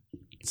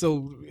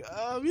 So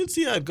we'll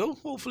see how it go.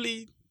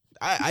 Hopefully,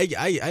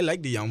 I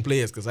like the young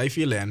players because I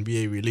feel the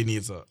NBA really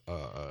needs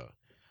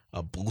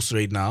a boost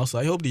right now. So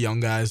I hope the young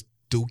guys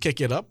do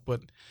kick it up.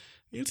 But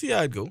we'll see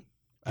how it go.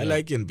 I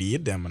like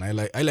Embiid them, and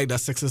I like that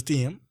Sixers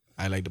team.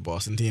 I like the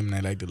Boston team, and I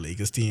like the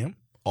Lakers team.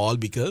 All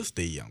because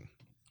they're young.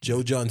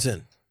 Joe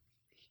Johnson.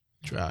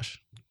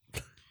 Trash.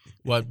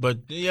 What? But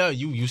yeah,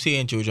 you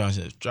saying Joe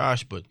Johnson is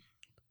trash, but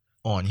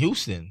on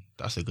Houston,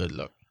 that's a good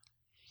look.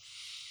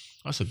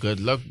 That's a good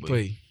look,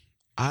 boy.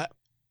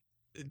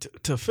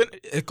 To finish,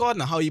 according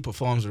to how he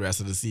performs the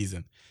rest of the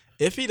season,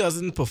 if he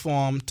doesn't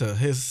perform to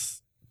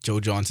his Joe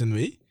Johnson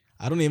way,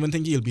 I don't even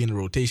think he'll be in the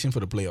rotation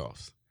for the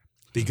playoffs.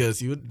 Because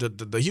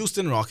the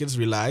Houston Rockets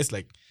realize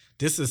like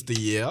this is the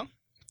year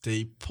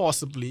they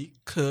possibly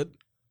could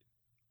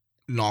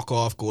knock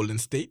off Golden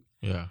State.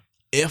 Yeah.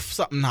 If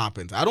something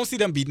happens. I don't see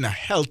them beating a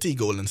healthy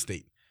Golden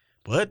State.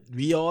 But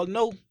we all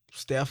know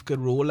Steph could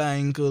roll an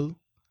ankle.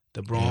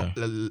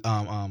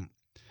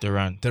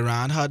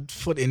 Durant had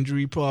foot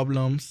injury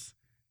problems.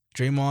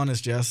 Draymond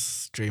is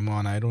just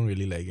Draymond. I don't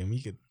really like him.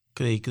 He could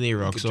Clay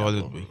rocks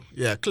solid, boy.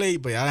 Yeah, Clay,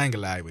 but I ain't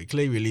gonna lie, boy.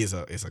 Clay really is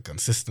a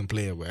consistent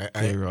player. But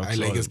I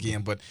like his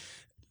game, but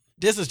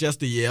this is just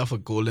the year for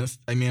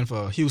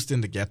for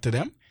Houston to get to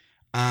them.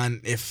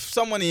 And if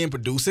someone ain't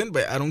producing,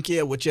 but I don't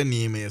care what your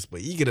name is,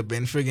 but he could have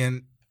been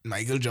friggin'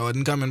 Michael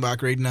Jordan coming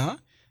back right now.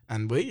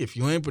 And boy, if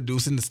you ain't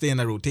producing to stay in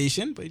a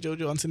rotation, but Joe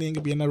Johnson ain't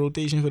gonna be in a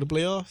rotation for the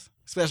playoffs.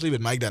 Especially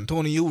with Mike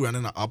D'Antoni, who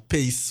running a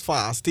pace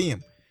fast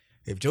team.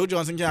 If Joe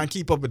Johnson can't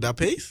keep up with that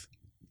pace,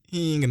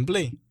 he ain't gonna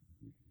play.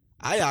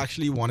 I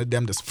actually wanted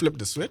them to flip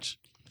the switch.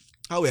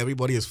 How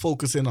everybody is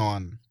focusing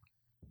on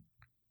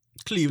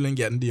Cleveland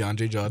getting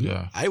DeAndre Jordan.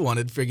 Yeah. I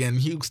wanted friggin'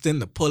 Houston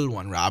to pull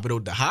one rabbit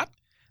out the hat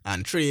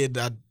and trade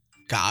that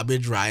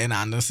garbage Ryan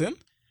Anderson,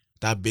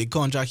 that big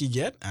contract he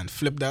get, and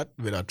flip that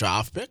with a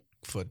draft pick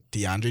for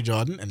DeAndre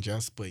Jordan and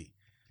just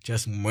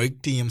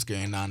make teams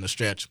going down the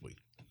stretch, boy.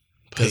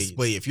 Because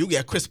if you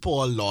get Chris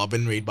Paul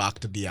lobbing right back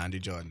to DeAndre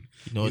Jordan,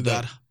 you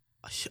got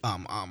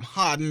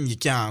Harden, you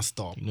can't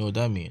stop. You know what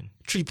that mean?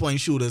 3-point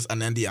shooters,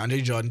 and then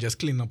DeAndre Jordan just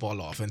clean up all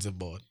the offensive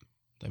board.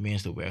 That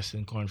means the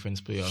Western Conference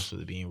playoffs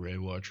will be in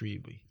Red War 3,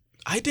 boy.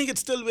 I think it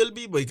still will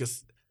be,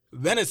 because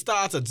when it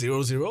starts at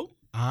 0-0,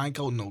 I ain't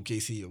counting no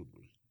KC out.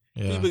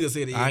 Yeah. People can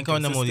say they ain't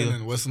consistent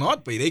and what's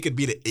not, but they could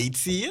be the 8th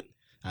seed.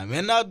 And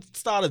when that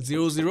start at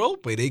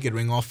 0-0, but they could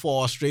ring off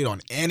 4 straight on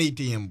any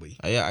team, boy.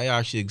 I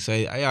actually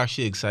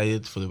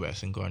excited for the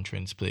Western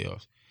Conference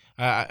playoffs.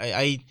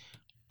 I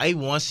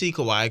want to see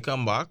Kawhi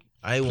come back.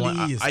 I want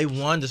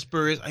the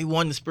Spurs. I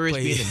want the Spurs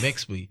be in the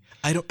mix, boy.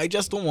 I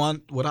just don't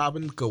want what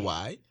happened to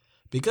Kawhi,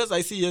 because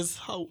I see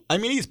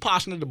he's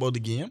passionate about the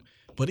game,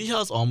 but he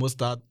has almost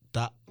that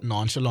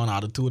nonchalant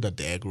attitude that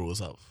Derrick Rose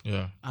have.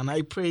 Yeah. And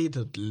I pray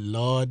that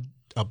Lord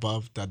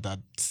above that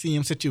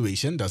same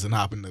situation doesn't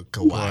happen to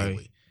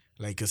Kawhi.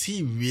 Like, because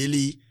he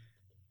really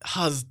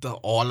has the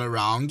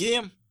all-around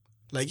game.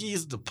 Like,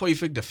 he's the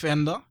perfect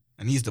defender,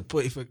 and he's the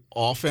perfect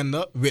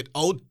offender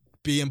without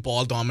being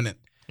ball dominant.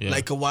 Yeah.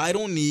 Like, Kawhi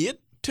don't need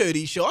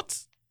 30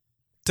 shots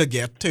to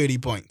get 30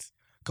 points.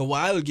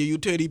 Kawhi will give you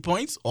 30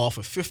 points off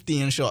of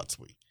 15 shots.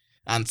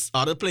 And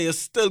other players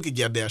still could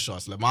get their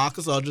shots. Like,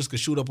 Marcus Aldridge could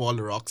shoot up all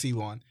the rocks he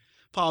want.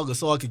 Paul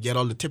Gasol could get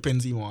all the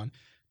tip-ins he want.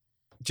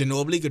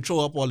 Ginobili could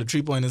throw up all the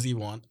 3-pointers he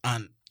want.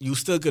 And you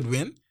still could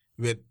win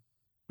with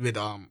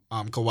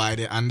Kawhi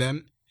there. And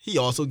then he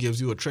also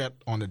gives you a threat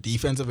on the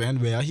defensive end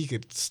where he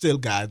could still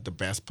guide the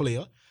best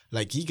player.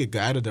 Like, he could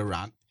guide a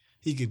Durant.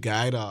 He could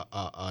guide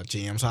a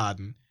James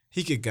Harden.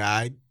 He could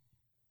guide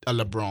a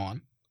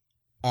LeBron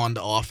on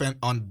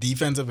the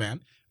defensive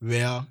end,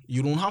 where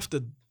you don't have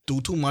to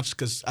do too much.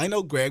 Because I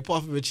know Greg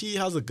Popovich, he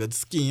has a good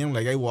scheme.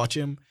 Like, I watch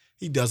him.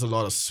 He does a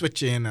lot of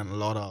switching and a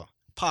lot of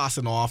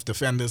passing off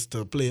defenders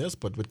to players.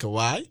 But with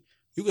Kawhi,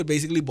 you could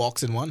basically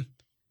box in one.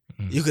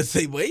 Mm-hmm. You could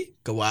say,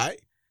 wait, Kawhi,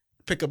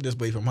 pick up this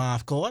boy from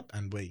half court,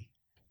 and wait,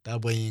 that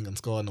boy ain't gonna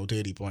score no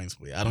 30 points.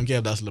 Boy. I don't care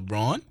if that's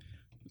LeBron.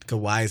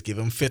 Kawhi is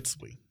giving fits.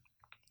 Boy.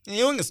 And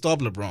you ain't gonna stop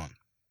LeBron.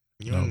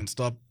 You ain't gonna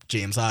stop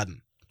James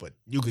Harden. But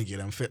you can get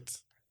them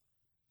fits.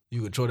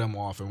 You could throw them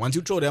off. And once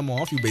you throw them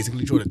off, you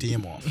basically throw the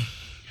team off.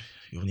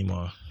 You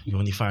have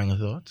any final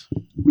thoughts?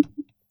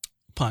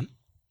 Pun.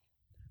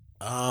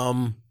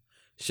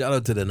 Shout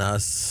out to the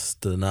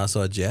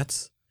Nassau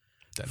Jets.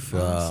 The For-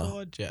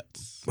 Nassau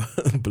Jets.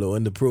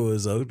 blowing the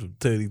pros out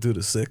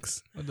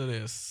 32-6. What that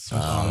is?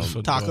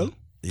 Football. Tackle.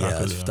 Yeah,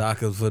 Tackle, it's yeah.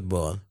 tackle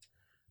football.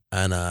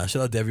 And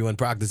shout out to everyone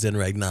practicing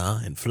right now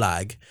in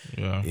flag.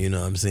 Yeah. You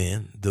know what I'm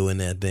saying? Doing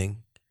that thing.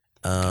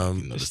 You know,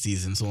 the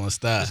season's on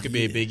start. This could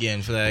be a big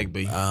end flag,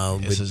 but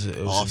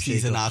With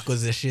Off-season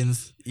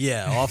acquisitions.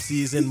 Yeah,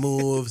 off-season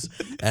moves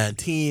and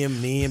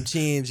team name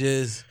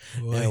changes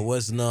and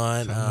what's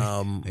not.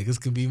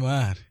 Niggas could be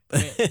mad.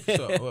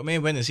 so, I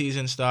mean, when the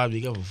season starts,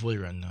 we got a full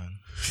run on.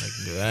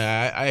 Like,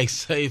 I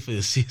excited for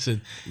the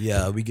season.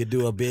 Yeah, we could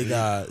do a big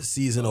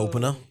season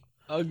opener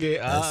Okay,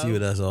 and see what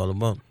that's all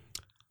about.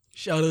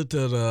 shout out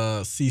to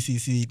the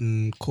CCC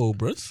and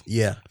Cobras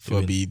Yeah.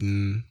 for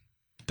beating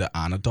the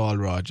Anatole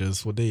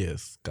Rogers. What they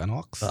is?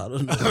 Canucks? I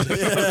don't know.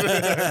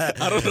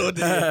 I don't know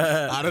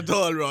the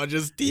Anatole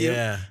Rogers team.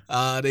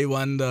 Yeah. They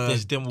won the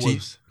There's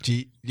Timberwolves.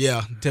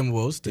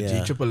 Timberwolves, the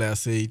Yeah.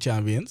 GSSA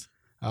champions.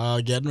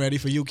 Getting ready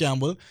for you,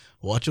 Campbell.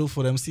 Watch out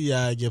for them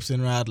C.I.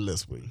 Gibson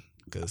Rattlers, boy.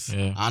 Because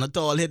Yeah.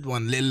 Anatole hit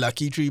one little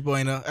lucky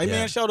 3-pointer. I Yeah.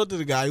 mean, shout out to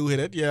the guy who hit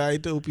it. Yeah, I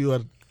hope you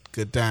had a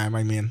good time.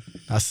 I mean,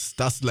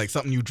 that's like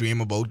something you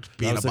dream about,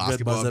 being a That was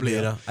good basketball buzzer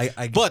player.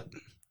 beater. But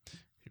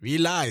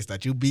realize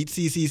that you beat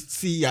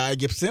C.I.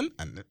 Gibson,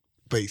 and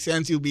but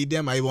since you beat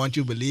them, I want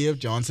you to believe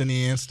Johnson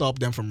ain't stopped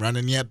them from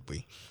running yet.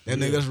 Boy. Them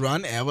niggas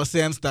run ever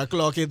since that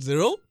clock hit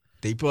 0.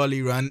 They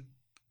probably run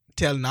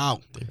till now.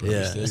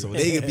 Yeah. So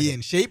they could be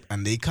in shape,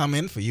 and they come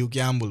in for you,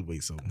 Gamble. Boy.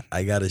 So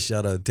I got to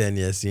shout out 10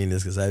 year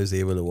seniors because I was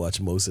able to watch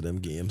most of them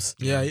games.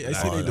 yeah, I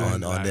see they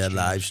doing on their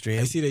live stream.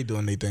 I see they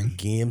doing their thing.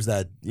 Games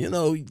that,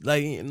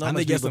 like, not And much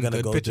they get people some going to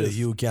good go pictures. to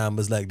Hugh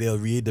Campbell's. Like, they'll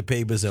read the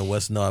papers and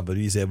what's not, but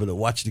he's able to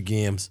watch the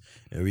games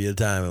in real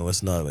time and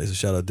what's not. So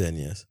shout out 10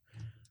 years.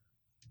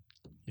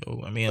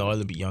 Yo, I mean, all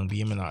the young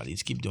BM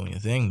athletes keep doing your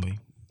thing, boy.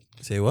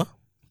 Say what?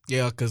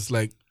 Yeah, because,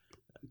 like,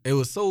 it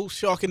was so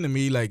shocking to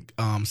me. Like,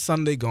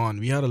 Sunday gone,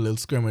 we had a little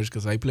scrimmage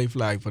because I play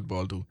flag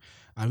football too.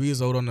 And we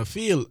was out on the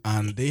field,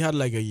 and they had,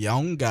 like, a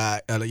young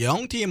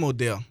team out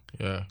there.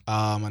 Yeah.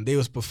 And they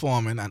was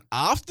performing. And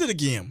after the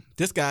game,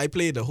 this guy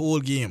played the whole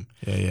game.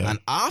 Yeah. And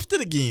after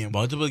the game,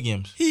 Multiple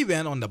games. he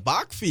went on the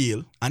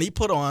backfield, and he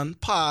put on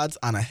pads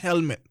and a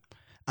helmet.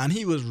 And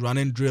he was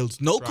running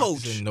drills. No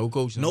coach. Practicing, no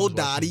coach. No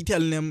daddy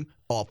telling him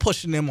or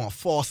pushing him or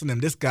forcing him.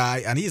 This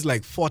guy, and he's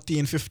like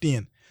 14,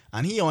 15.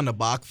 And he on the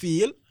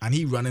backfield, and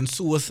he running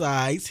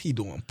suicides. He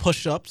doing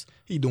push-ups.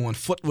 He doing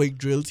footwork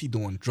drills. He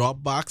doing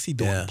drop backs. He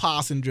doing Yeah.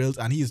 passing drills.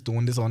 And he's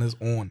doing this on his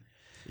own.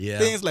 Yeah.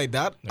 Things like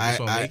that. Never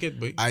saw make it,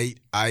 boy.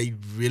 I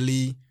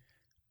really,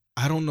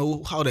 I don't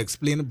know how to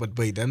explain it, but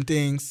boy, them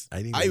things.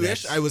 I think I the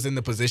wish next- I was in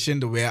the position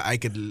to where I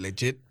could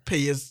legit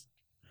pay his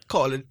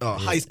college,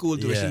 high school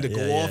tuition to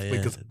go off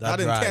because that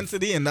drive.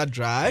 intensity and that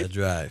drive. The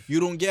drive. You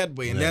don't get,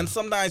 boy. And then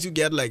sometimes you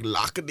get like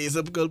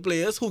lackadaisical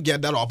players who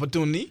get that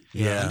opportunity.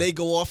 Yeah. And they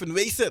go off and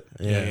waste it.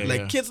 Yeah.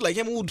 Like kids like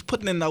him who's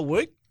putting in that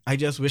work. I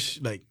just wish,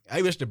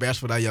 I wish the best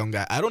for that young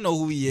guy. I don't know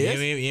who he is.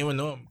 You ain't even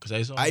know him because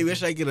I saw him. I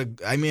wish I could have.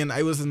 I mean,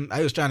 I was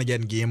trying to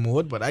get in game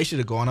mode, but I should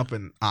have gone up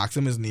and asked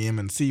him his name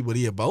and see what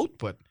he about.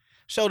 But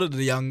shout out to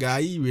the young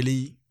guy. He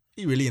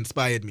really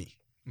inspired me.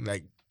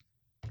 Like,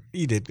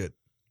 he did good.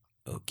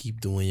 Oh, keep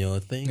doing your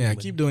thing. Yeah, man.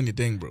 keep doing your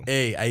thing, bro.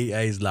 Hey,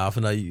 I was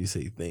laughing at you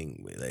say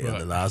thing. Like on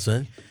the last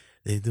one,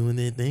 they doing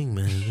their thing,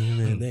 man.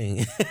 Doing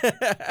their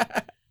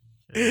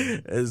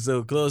thing. And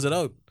so close it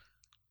out.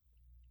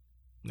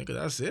 Nigga,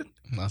 that's it.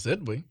 That's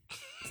it, boy.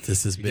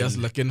 This has Just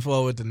been looking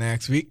forward to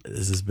next week.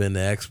 this has been the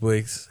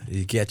Xperts.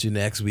 You catch you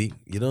next week.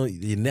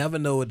 You never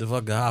know what the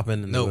fuck will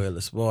happen in No. the world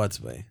of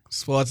sports, man.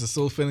 Sports is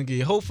so finicky.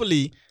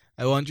 Hopefully,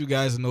 I want you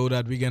guys to know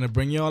that we're gonna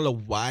bring y'all a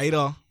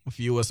wider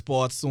view of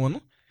sports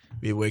soon.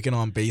 We're working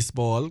on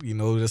baseball. You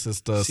know, this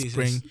is the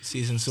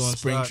Season soon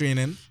spring start.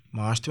 training.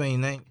 March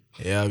 29th.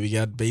 Yeah, we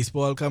got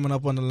baseball coming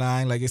up on the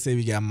line. Like I said,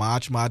 we got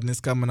March Madness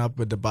coming up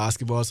with the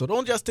basketball. So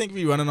don't just think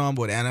we running on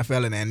about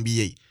NFL and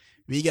NBA.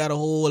 We got a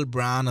whole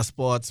brand of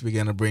sports we're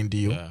gonna bring to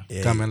you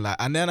Yeah. coming live.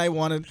 And then I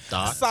wanted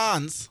Darts.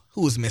 Sans,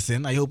 who's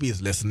missing. I hope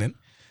he's listening.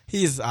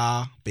 He's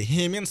a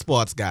Bahamian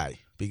sports guy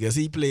because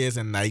he plays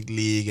in night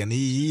league and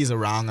he's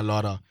around a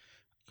lot of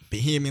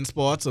Bahamian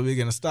sports. So we're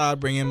gonna start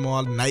bringing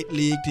more night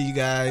league to you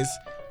guys,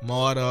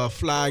 more the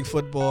flag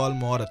football,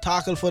 more the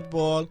tackle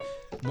football,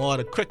 more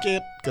the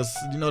cricket. Because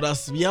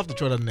we have to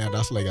throw that in there.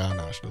 That's like our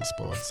national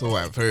sport. So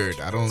I've heard.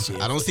 I don't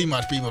see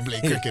much people play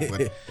cricket,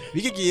 but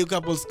we could give you a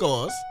couple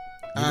scores.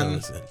 You know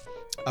And what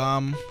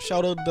I'm saying?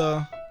 shout out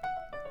the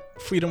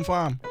Freedom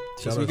Farm.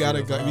 'Cause Shout we out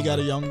got Freedom we got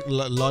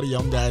a lot of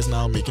young guys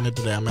now making it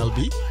to the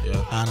MLB,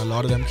 Yeah. and a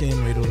lot of them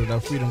came right out of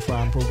that Freedom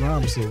Farm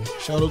program. So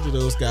shout out to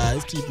those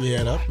guys. Keep your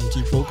head up and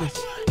keep focused.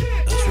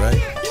 That's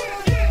right.